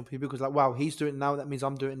motivational for people, because like, wow, he's doing it now. That means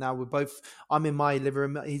I'm doing it now. I'm in my living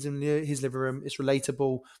room. He's in his living room. It's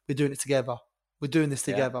relatable. We're doing it together. We're doing this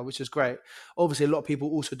together, which is great. Obviously, a lot of people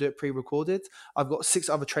also do it pre-recorded. I've got 6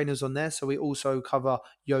 other trainers on there. So we also cover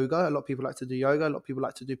yoga. A lot of people like to do yoga. A lot of people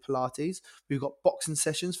like to do Pilates. We've got boxing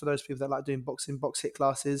sessions for those people that like doing box HIIT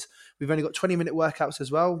classes. We've only got 20-minute workouts as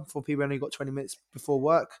well for people who only got 20 minutes before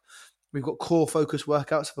work. We've got core focused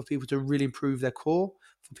workouts for people to really improve their core.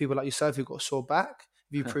 For people like yourself who've got a sore back,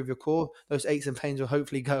 if you improve your core, those aches and pains will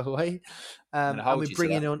hopefully go away. And we're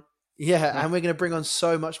bringing on, and we're going to bring on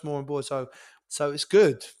so much more on board. So it's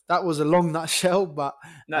good. That was a long nutshell, but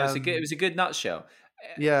no, it was a good nutshell.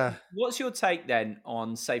 Yeah. What's your take then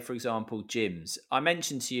on, say, for example, gyms? I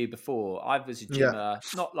mentioned to you before, I was a gymmer,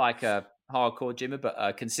 not like a hardcore gymmer, but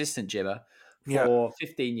a consistent gymmer for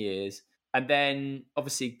 15 years. And then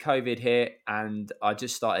obviously COVID hit and I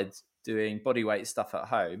just started doing bodyweight stuff at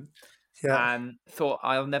home and thought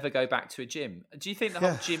I'll never go back to a gym. Do you think the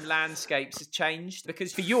whole gym landscape has changed?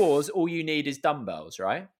 Because for yours, all you need is dumbbells,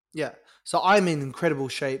 right? Yeah. So I'm in incredible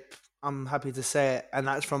shape. I'm happy to say it. And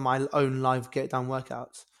that's from my own live get down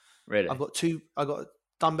workouts. Really? I got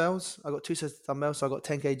dumbbells. I got 2 sets of dumbbells. So I got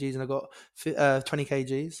 10 kgs and I got 20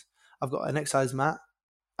 kgs. I've got an exercise mat.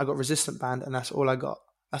 I got resistant band, and that's all I got.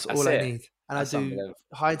 That's all I need. And I do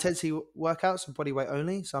high intensity workouts and body weight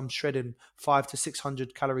only. So I'm shredding 500 to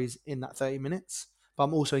 600 calories in that 30 minutes. But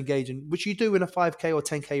I'm also engaging, which you do in a 5K or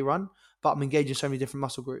 10K run, but I'm engaging so many different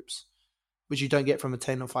muscle groups, which you don't get from a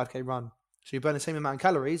 10 or 5K run. So you burn the same amount of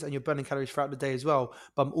calories and you're burning calories throughout the day as well.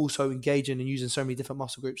 But I'm also engaging and using so many different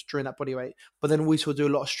muscle groups during that body weight. But then we also do a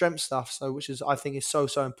lot of strength stuff. So which is, I think is so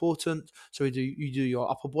important. So you do your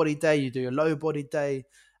upper body day, you do your lower body day,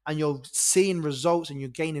 and you're seeing results and you're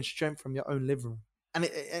gaining strength from your own living room. And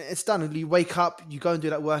it's done. You wake up, you go and do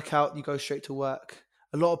that workout, you go straight to work.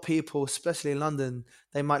 A lot of people, especially in London,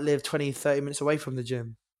 they might live 20, 30 minutes away from the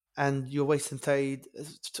gym. And you're wasting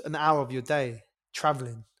an hour of your day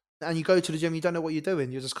traveling. And you go to the gym, you don't know what you're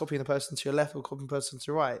doing. You're just copying the person to your left or copying the person to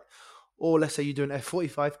the right. Or let's say you're doing a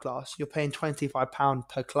F45 class, you're paying £25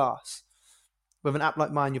 per class. With an app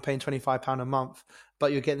like mine, you're paying £25 a month,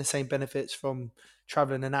 but you're getting the same benefits from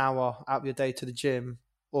traveling an hour out of your day to the gym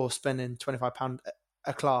or spending £25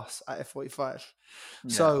 a class at F45. Yeah.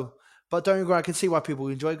 So, but don't agree, I can see why people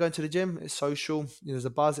enjoy going to the gym. It's social, there's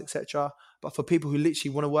a buzz, etc. But for people who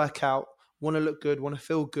literally want to work out, want to look good, want to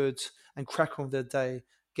feel good, and crack on with their day,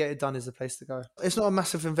 Get It Done is the place to go. It's not a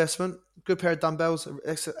massive investment. Good pair of dumbbells,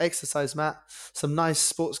 exercise mat, some nice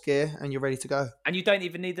sports gear, and you're ready to go. And you don't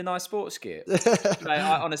even need the nice sports gear.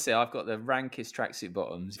 Honestly, I've got the rankest tracksuit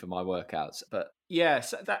bottoms for my workouts. But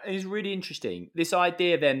yes, that is really interesting. This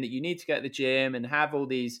idea then that you need to go to the gym and have all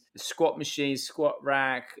these squat machines, squat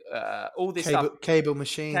rack, all this stuff. Cable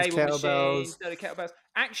machines, kettlebells. Kettlebells.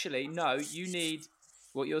 Actually, no, you need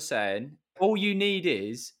what you're saying. All you need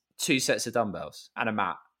is 2 sets of dumbbells and a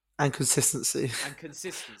mat. And consistency.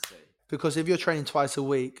 Because if you're training twice a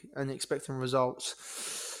week and expecting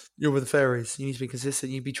results, you're with the fairies. You need to be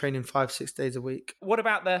consistent. You'd be training 5-6 days a week. What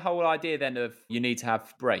about the whole idea then of you need to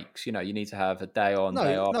have breaks? You need to have a day on,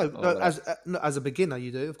 day off. No, as a beginner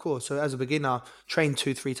you do, of course. So as a beginner, train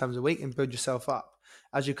 2-3 times a week and build yourself up.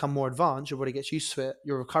 As you become more advanced, your body gets used to it.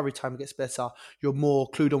 Your recovery time gets better. You're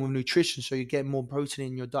more clued on with nutrition, so you get more protein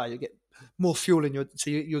in your diet. You get more fuel in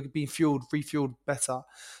you're being refueled better.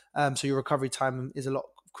 So your recovery time is a lot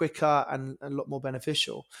quicker and a lot more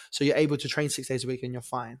beneficial. So you're able to train 6 days a week and you're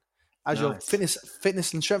fine. As your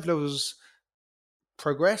fitness and strength levels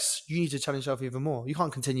progress, you need to challenge yourself even more. You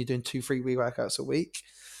can't continue doing 2-3 workouts a week.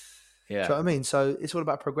 Yeah. Do you know what I mean? So it's all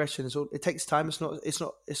about progression. It takes time.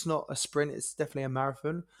 It's not a sprint. It's definitely a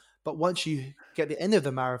marathon. But once you get the end of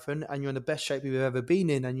the marathon and you're in the best shape you've ever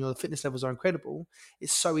been in and your fitness levels are incredible,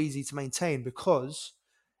 it's so easy to maintain because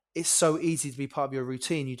it's so easy to be part of your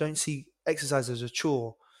routine. You don't see exercise as a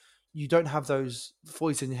chore. You don't have those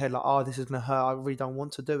voices in your head like, oh, this is going to hurt. I really don't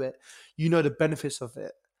want to do it. You know the benefits of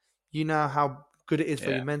it. You know how good it is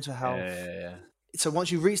for your mental health. Yeah. So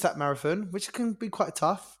once you reach that marathon, which can be quite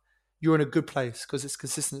tough, you're in a good place because it's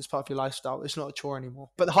consistent. It's part of your lifestyle. It's not a chore anymore.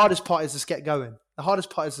 But the hardest part is just get going. But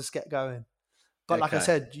like I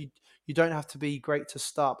said, you don't have to be great to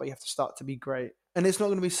start, but you have to start to be great. And it's not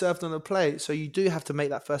going to be served on a plate. So you do have to make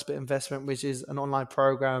that first bit of investment, which is an online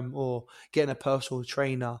program or getting a personal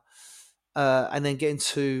trainer, and then get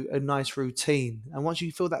into a nice routine. And once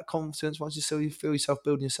you feel that confidence, once you feel yourself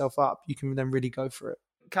building yourself up, you can then really go for it.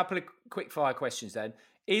 A couple of quick fire questions then.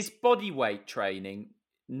 Is body weight training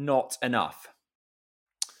not enough?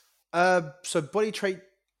 So body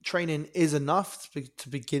training is enough to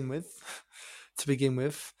begin with.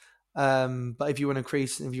 But if you want to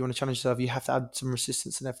increase, if you want to challenge yourself, you have to add some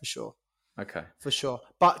resistance in there for sure. Okay. For sure.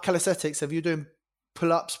 But calisthenics, if you're doing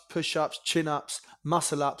pull-ups, push-ups, chin-ups,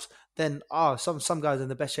 muscle-ups, then some guys are in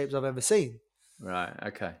the best shapes I've ever seen. Right.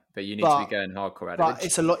 Okay. But you need to But be going hardcore at but it.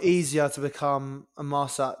 it's a lot easier to become a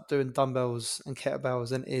master at doing dumbbells and kettlebells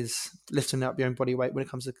than it is lifting up your own body weight when it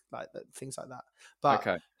comes to things like that. But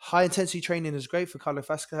Okay. high intensity training is great for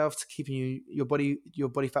cardiovascular health, to keeping your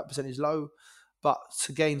body fat percentage low. But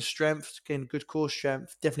to gain strength, to gain good core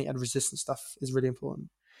strength, definitely add resistance stuff is really important.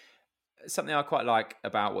 Something I quite like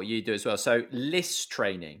about what you do as well. So LISS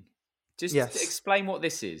training. Just explain what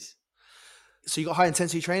this is. So you got high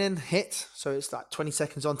intensity training, HIIT. So it's like 20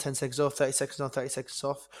 seconds on, 10 seconds off, 30 seconds on, 30 seconds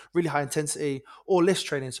off. Really high intensity. Or LISS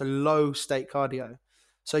training, so low state cardio.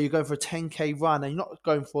 So you're going for a 10K run and you're not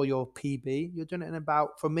going for your PB. You're doing it in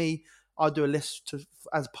about, for me, I'll do a LISS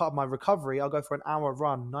as part of my recovery. I'll go for an hour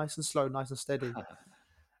run, nice and slow, nice and steady.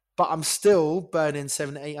 But I'm still burning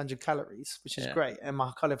 700 to 800 calories, which is great. And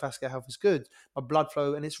my cardiovascular health is good. My blood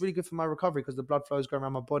flow, and it's really good for my recovery because the blood flow is going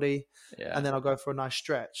around my body. Yeah. And then I'll go for a nice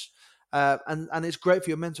stretch. And it's great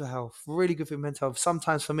for your mental health, really good for your mental health.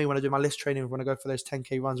 Sometimes for me, when I do my LISS training, when I go for those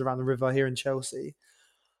 10K runs around the river here in Chelsea,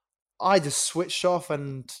 I just switch off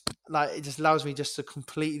and it just allows me just to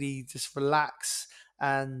completely just relax.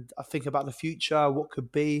 And I think about the future, what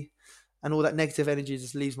could be, and all that negative energy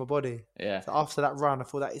just leaves my body. Yeah. So after that run, I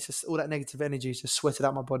thought that it's just all that negative energy is just sweated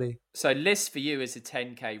out my body. So LISS for you is a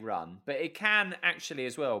 10K run, but it can actually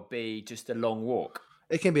as well be just a long walk.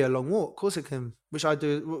 It can be a long walk, of course it can, which I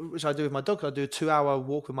do with my dog. I do a 2-hour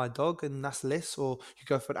walk with my dog, and that's LISS. Or you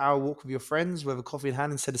go for an hour walk with your friends with a coffee in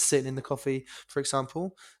hand instead of sitting in the coffee, for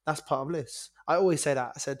example. That's part of LISS. I always say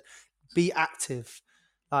that. I said, be active.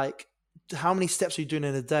 Like, how many steps are you doing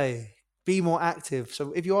in a day? Be more active.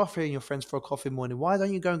 So if you are feeling your friends for a coffee in the morning, why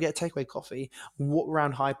don't you go and get a takeaway coffee and walk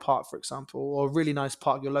around Hyde Park, for example, or a really nice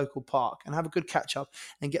park, your local park, and have a good catch up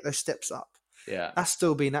and get those steps up. Yeah. That's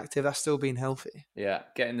still being active. That's still being healthy. Yeah.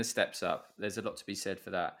 Getting the steps up. There's a lot to be said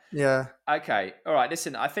for that. Yeah. Okay. All right.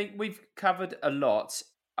 Listen, I think we've covered a lot.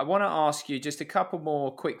 I want to ask you just a couple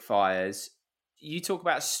more quick fires. You talk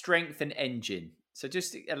about strength and engine. So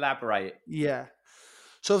just elaborate. Yeah.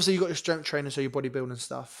 So obviously you've got your strength training, so your bodybuilding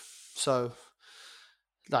stuff. So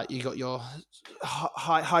like you got your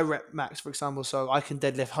high rep max, for example. So I can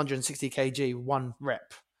deadlift 160 kg, 1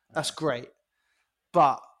 rep. That's great.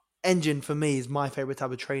 But engine for me is my favorite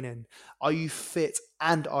type of training. Are you fit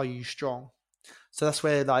and are you strong? So that's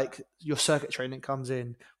where like your circuit training comes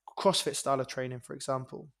in. CrossFit style of training, for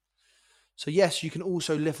example. So yes, you can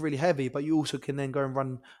also lift really heavy, but you also can then go and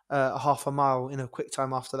run a half a mile in a quick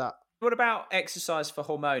time after that. What about exercise for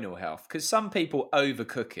hormonal health? Because some people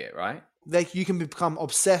overcook it, right? You can become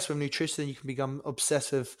obsessed with nutrition. You can become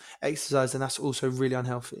obsessed with exercise, and that's also really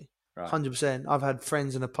unhealthy. Right. 100%. I've had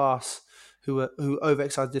friends in the past who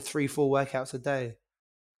overexercised, did 3-4 workouts a day.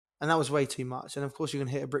 And that was way too much. And of course, you're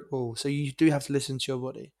going to hit a brick wall. So you do have to listen to your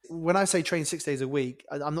body. When I say train 6 days a week,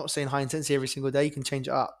 I'm not saying high intensity every single day. You can change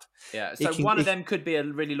it up. Yeah. So one of them could be a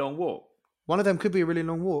really long walk. One of them could be a really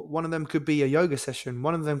long walk. One of them could be a yoga session.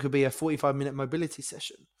 One of them could be a 45-minute mobility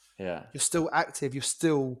session. Yeah. You're still active. You're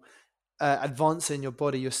still advancing your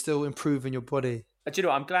body. You're still improving your body. Do you know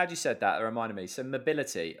what? I'm glad you said that. It reminded me. So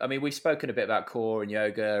mobility. I mean, we've spoken a bit about core and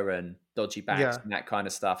yoga and dodgy backs and that kind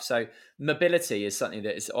of stuff. So mobility is something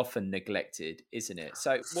that is often neglected, isn't it?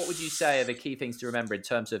 So what would you say are the key things to remember in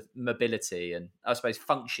terms of mobility and, I suppose,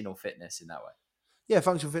 functional fitness in that way? Yeah,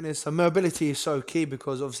 functional fitness. So mobility is so key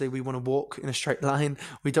because obviously we want to walk in a straight line.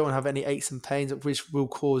 We don't want to have any aches and pains, which will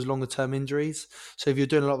cause longer term injuries. So if you're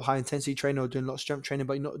doing a lot of high intensity training or doing a lot of strength training,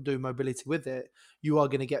 but you're not doing mobility with it, you are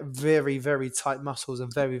going to get very, very tight muscles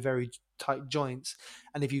and very, very tight joints.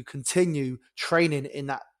 And if you continue training in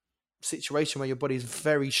that situation where your body is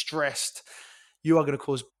very stressed, you are going to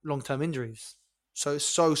cause long term injuries. So it's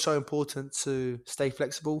so important to stay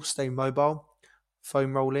flexible, stay mobile,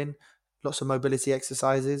 foam rolling. Lots of mobility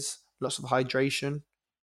exercises, lots of hydration.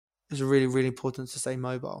 It's really, really important to stay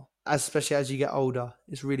mobile. Especially as you get older,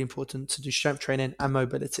 it's really important to do strength training and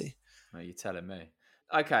mobility. Well, you're telling me.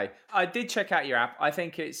 Okay, I did check out your app. I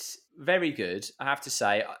think it's very good, I have to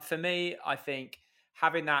say. For me, I think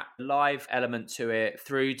having that live element to it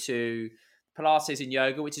through to Pilates and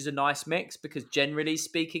yoga, which is a nice mix because generally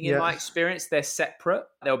speaking, in my experience, they're separate.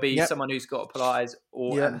 There'll be someone who's got Pilates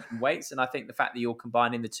and weights. And I think the fact that you're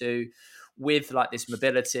combining the two with like this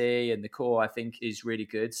mobility and the core, I think is really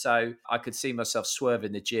good. So I could see myself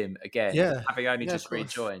swerving the gym again, having only just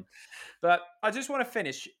rejoined. But I just want to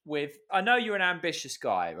finish with, I know you're an ambitious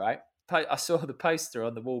guy, right? I saw the poster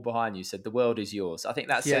on the wall behind you said, "The world is yours." I think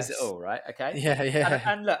that says it all, right? Okay. Yeah.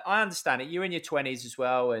 And look, I understand it. You're in your 20s as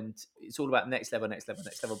well, and it's all about next level.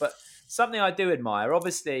 But something I do admire,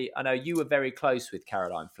 obviously, I know you were very close with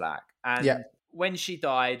Caroline Flack, and when she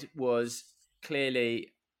died was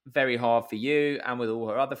clearly very hard for you and with all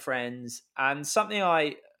her other friends. And something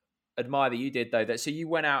I admire that you did, though, so you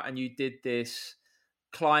went out and you did this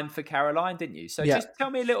climb for Caroline, didn't you? So just tell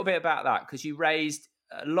me a little bit about that, because you raised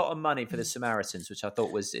a lot of money for the Samaritans, which I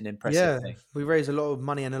thought was an impressive thing. We raised a lot of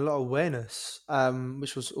money and a lot of awareness,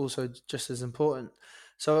 which was also just as important.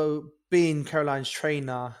 So being Caroline's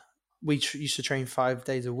trainer, we used to train 5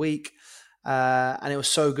 days a week, and it was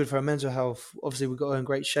so good for her mental health. Obviously, we got her in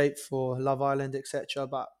great shape for Love Island, etc.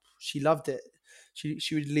 But she loved it.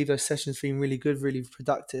 She would leave those sessions feeling really good, really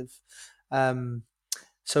productive.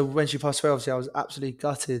 So when she passed away, obviously, I was absolutely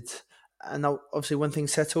gutted. And obviously, when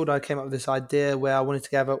things settled, I came up with this idea where I wanted to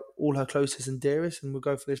gather all her closest and dearest, and we'll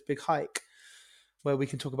go for this big hike where we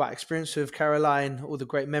can talk about experience with Caroline, all the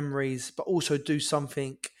great memories, but also do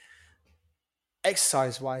something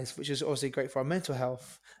exercise-wise, which is obviously great for our mental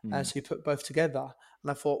health. And so you put both together.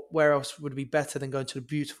 And I thought, where else would it be better than going to the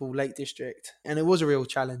beautiful Lake District? And it was a real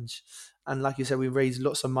challenge. And like you said, we raised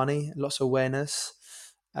lots of money, lots of awareness.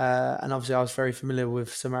 And obviously, I was very familiar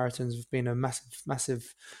with Samaritans, with being a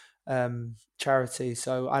massive charity.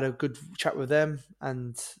 So I had a good chat with them,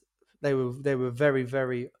 and they were very,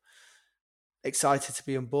 very excited to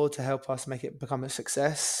be on board to help us make it become a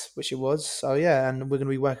success, which it was. So yeah, and we're going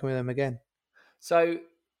to be working with them again. So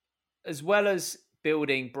as well as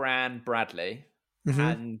building brand Bradley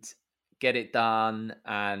and get it done,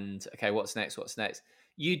 and okay, what's next?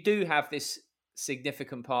 You do have this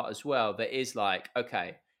significant part as well that is like,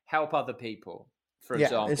 okay, help other people. For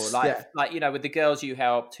example, like, you know, with the girls you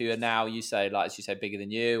helped who are now, you say, like, as you say, bigger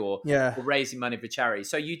than you, or raising money for charity.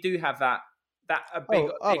 So you do have that big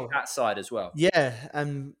that side as well. Yeah.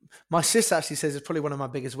 And my sister actually says it's probably one of my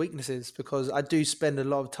biggest weaknesses, because I do spend a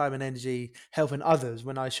lot of time and energy helping others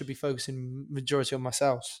when I should be focusing majority on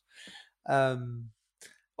myself.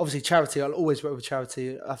 Obviously charity, I'll always work with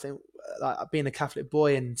charity. I think like being a Catholic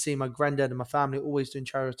boy and seeing my granddad and my family always doing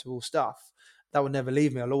charitable stuff, that would never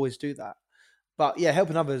leave me. I'll always do that. But yeah,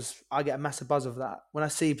 helping others, I get a massive buzz of that. When I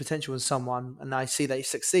see potential in someone and I see they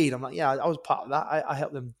succeed, I'm like, yeah, I was part of that. I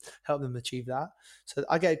help them achieve that. So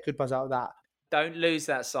I get a good buzz out of that. Don't lose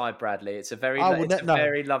that side, Bradley. It's a very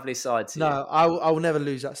lovely side to you. No, I will never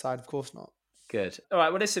lose that side. Of course not. Good. All right.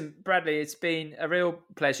 Well, listen, Bradley, it's been a real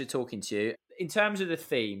pleasure talking to you. In terms of the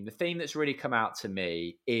theme that's really come out to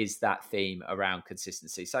me is that theme around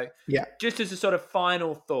consistency. So just as a sort of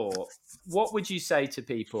final thought, what would you say to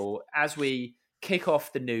people as we kick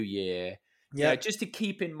off the new year, you know, just to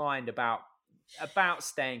keep in mind about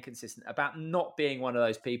staying consistent, about not being one of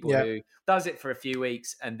those people who does it for a few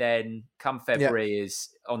weeks and then come February is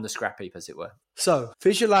on the scrap heap, as it were? So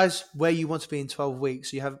visualize where you want to be in 12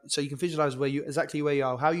 weeks. So you can visualize exactly where you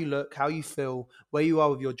are, how you look, how you feel, where you are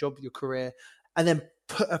with your job, your career, and then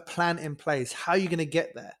put a plan in place. How are you going to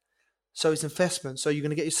get there? So it's investment. So you're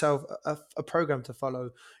going to get yourself a program to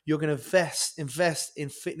follow. You're going to invest in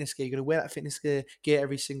fitness gear. You're going to wear that fitness gear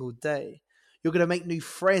every single day. You're going to make new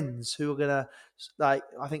friends who are going to,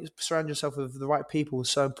 I think surround yourself with the right people is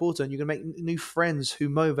so important. You're going to make new friends who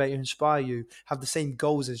motivate and inspire you, have the same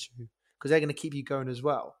goals as you, because they're going to keep you going as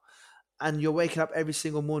well. And you're waking up every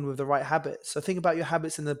single morning with the right habits. So think about your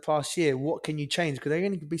habits in the past year. What can you change? Because they're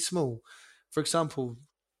going to be small. For example,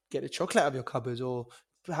 get a chocolate out of your cupboard, or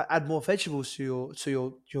add more vegetables to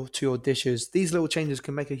your dishes. These little changes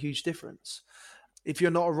can make a huge difference. If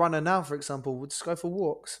you're not a runner now, for example, we'll just go for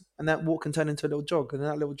walks, and that walk can turn into a little jog, and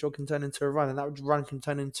that little jog can turn into a run, and that run can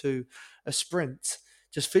turn into a sprint.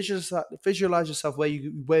 Just visualize yourself where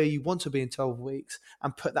you want to be in 12 weeks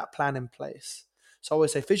and put that plan in place. So I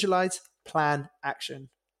always say visualize, plan, action.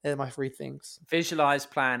 They're my 3 things. Visualize,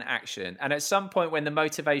 plan, action. And at some point when the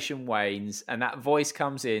motivation wanes and that voice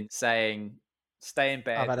comes in saying, stay in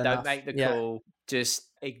bed, don't make the call, just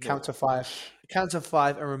ignore. Count to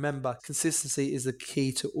 5 and remember, consistency is the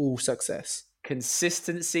key to all success.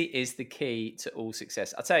 Consistency is the key to all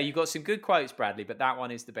success. I'll tell you, you've got some good quotes, Bradley, but that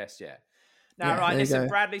one is the best yet. Now, right, listen,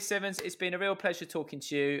 Bradley Simmons, it's been a real pleasure talking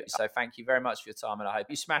to you. So thank you very much for your time, and I hope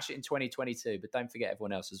you smash it in 2022, but don't forget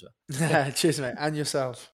everyone else as well. Cheers, mate, and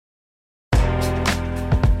yourself.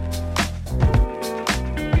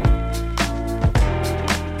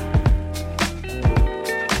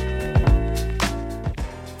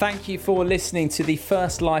 Thank you for listening to the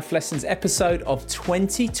first Life Lessons episode of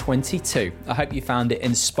 2022. I hope you found it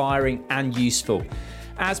inspiring and useful.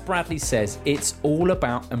 As Bradley says, it's all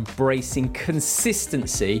about embracing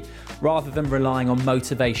consistency rather than relying on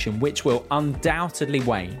motivation, which will undoubtedly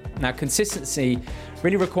wane. Now, consistency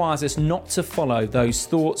really requires us not to follow those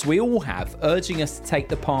thoughts we all have, urging us to take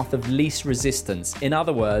the path of least resistance. In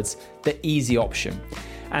other words, the easy option.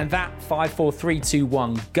 And that 5, 4, 3, 2,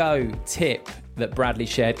 1, go tip that Bradley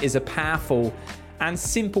shared is a powerful and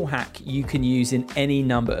simple hack you can use in any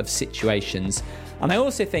number of situations. And I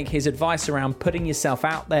also think his advice around putting yourself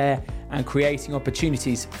out there and creating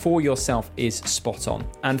opportunities for yourself is spot on.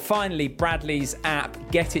 And finally, Bradley's app,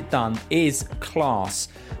 Get It Done, is class.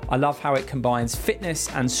 I love how it combines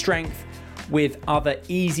fitness and strength with other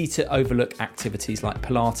easy to overlook activities like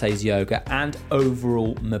Pilates, yoga, and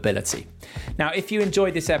overall mobility. Now, if you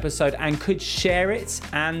enjoyed this episode and could share it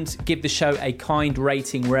and give the show a kind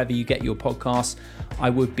rating wherever you get your podcasts, I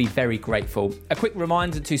would be very grateful. A quick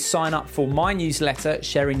reminder to sign up for my newsletter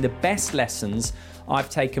sharing the best lessons I've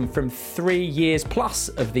taken from 3 years plus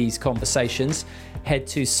of these conversations. Head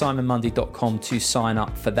to simonmundy.com to sign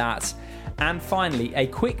up for that. And finally, a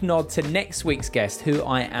quick nod to next week's guest, who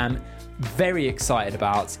I am very excited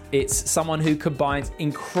about. It's someone who combines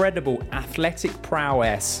incredible athletic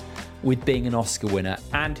prowess with being an Oscar winner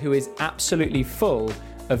and who is absolutely full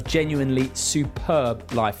of genuinely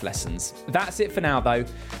superb life lessons. That's it for now though.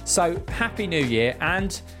 So happy New Year,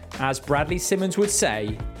 and as Bradley Simmons would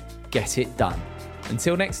say, get it done.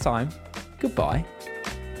 Until next time, goodbye.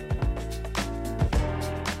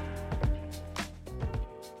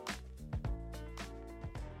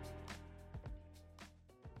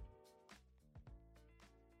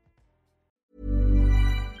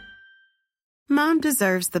 Mom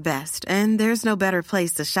deserves the best, and there's no better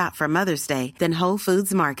place to shop for Mother's Day than Whole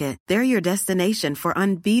Foods Market. They're your destination for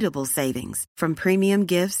unbeatable savings, from premium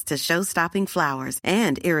gifts to show-stopping flowers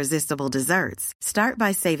and irresistible desserts. Start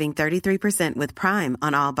by saving 33% with Prime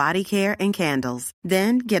on all body care and candles.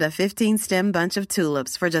 Then get a 15-stem bunch of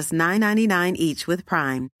tulips for just $9.99 each with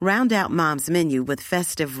Prime. Round out Mom's menu with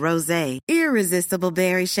festive rosé, irresistible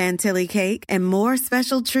berry chantilly cake, and more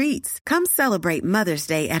special treats. Come celebrate Mother's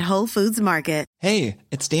Day at Whole Foods Market. Hey,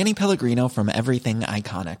 it's Danny Pellegrino from Everything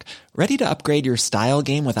Iconic. Ready to upgrade your style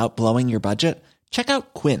game without blowing your budget? Check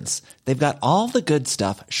out Quince. They've got all the good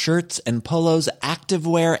stuff, shirts and polos,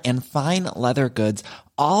 activewear, and fine leather goods,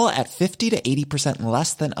 all at 50 to 80%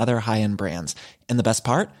 less than other high-end brands. And the best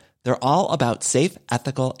part? They're all about safe,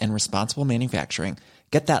 ethical, and responsible manufacturing.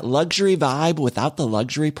 Get that luxury vibe without the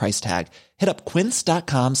luxury price tag. Hit up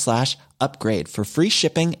quince.com/upgrade for free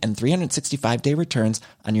shipping and 365-day returns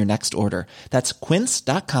on your next order. That's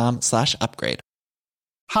quince.com/upgrade.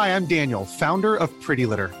 Hi, I'm Daniel, founder of Pretty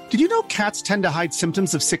Litter. Did you know cats tend to hide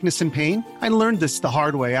symptoms of sickness and pain? I learned this the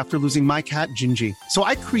hard way after losing my cat, Gingy. So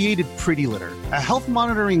I created Pretty Litter, a health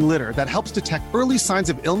monitoring litter that helps detect early signs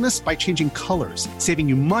of illness by changing colors, saving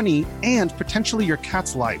you money and potentially your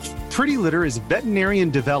cat's life. Pretty Litter is veterinarian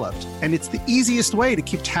developed, and it's the easiest way to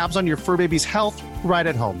keep tabs on your fur baby's health right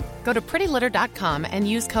at home. Go to prettylitter.com and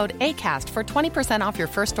use code ACAST for 20% off your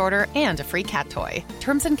first order and a free cat toy.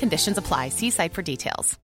 Terms and conditions apply. See site for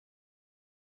details.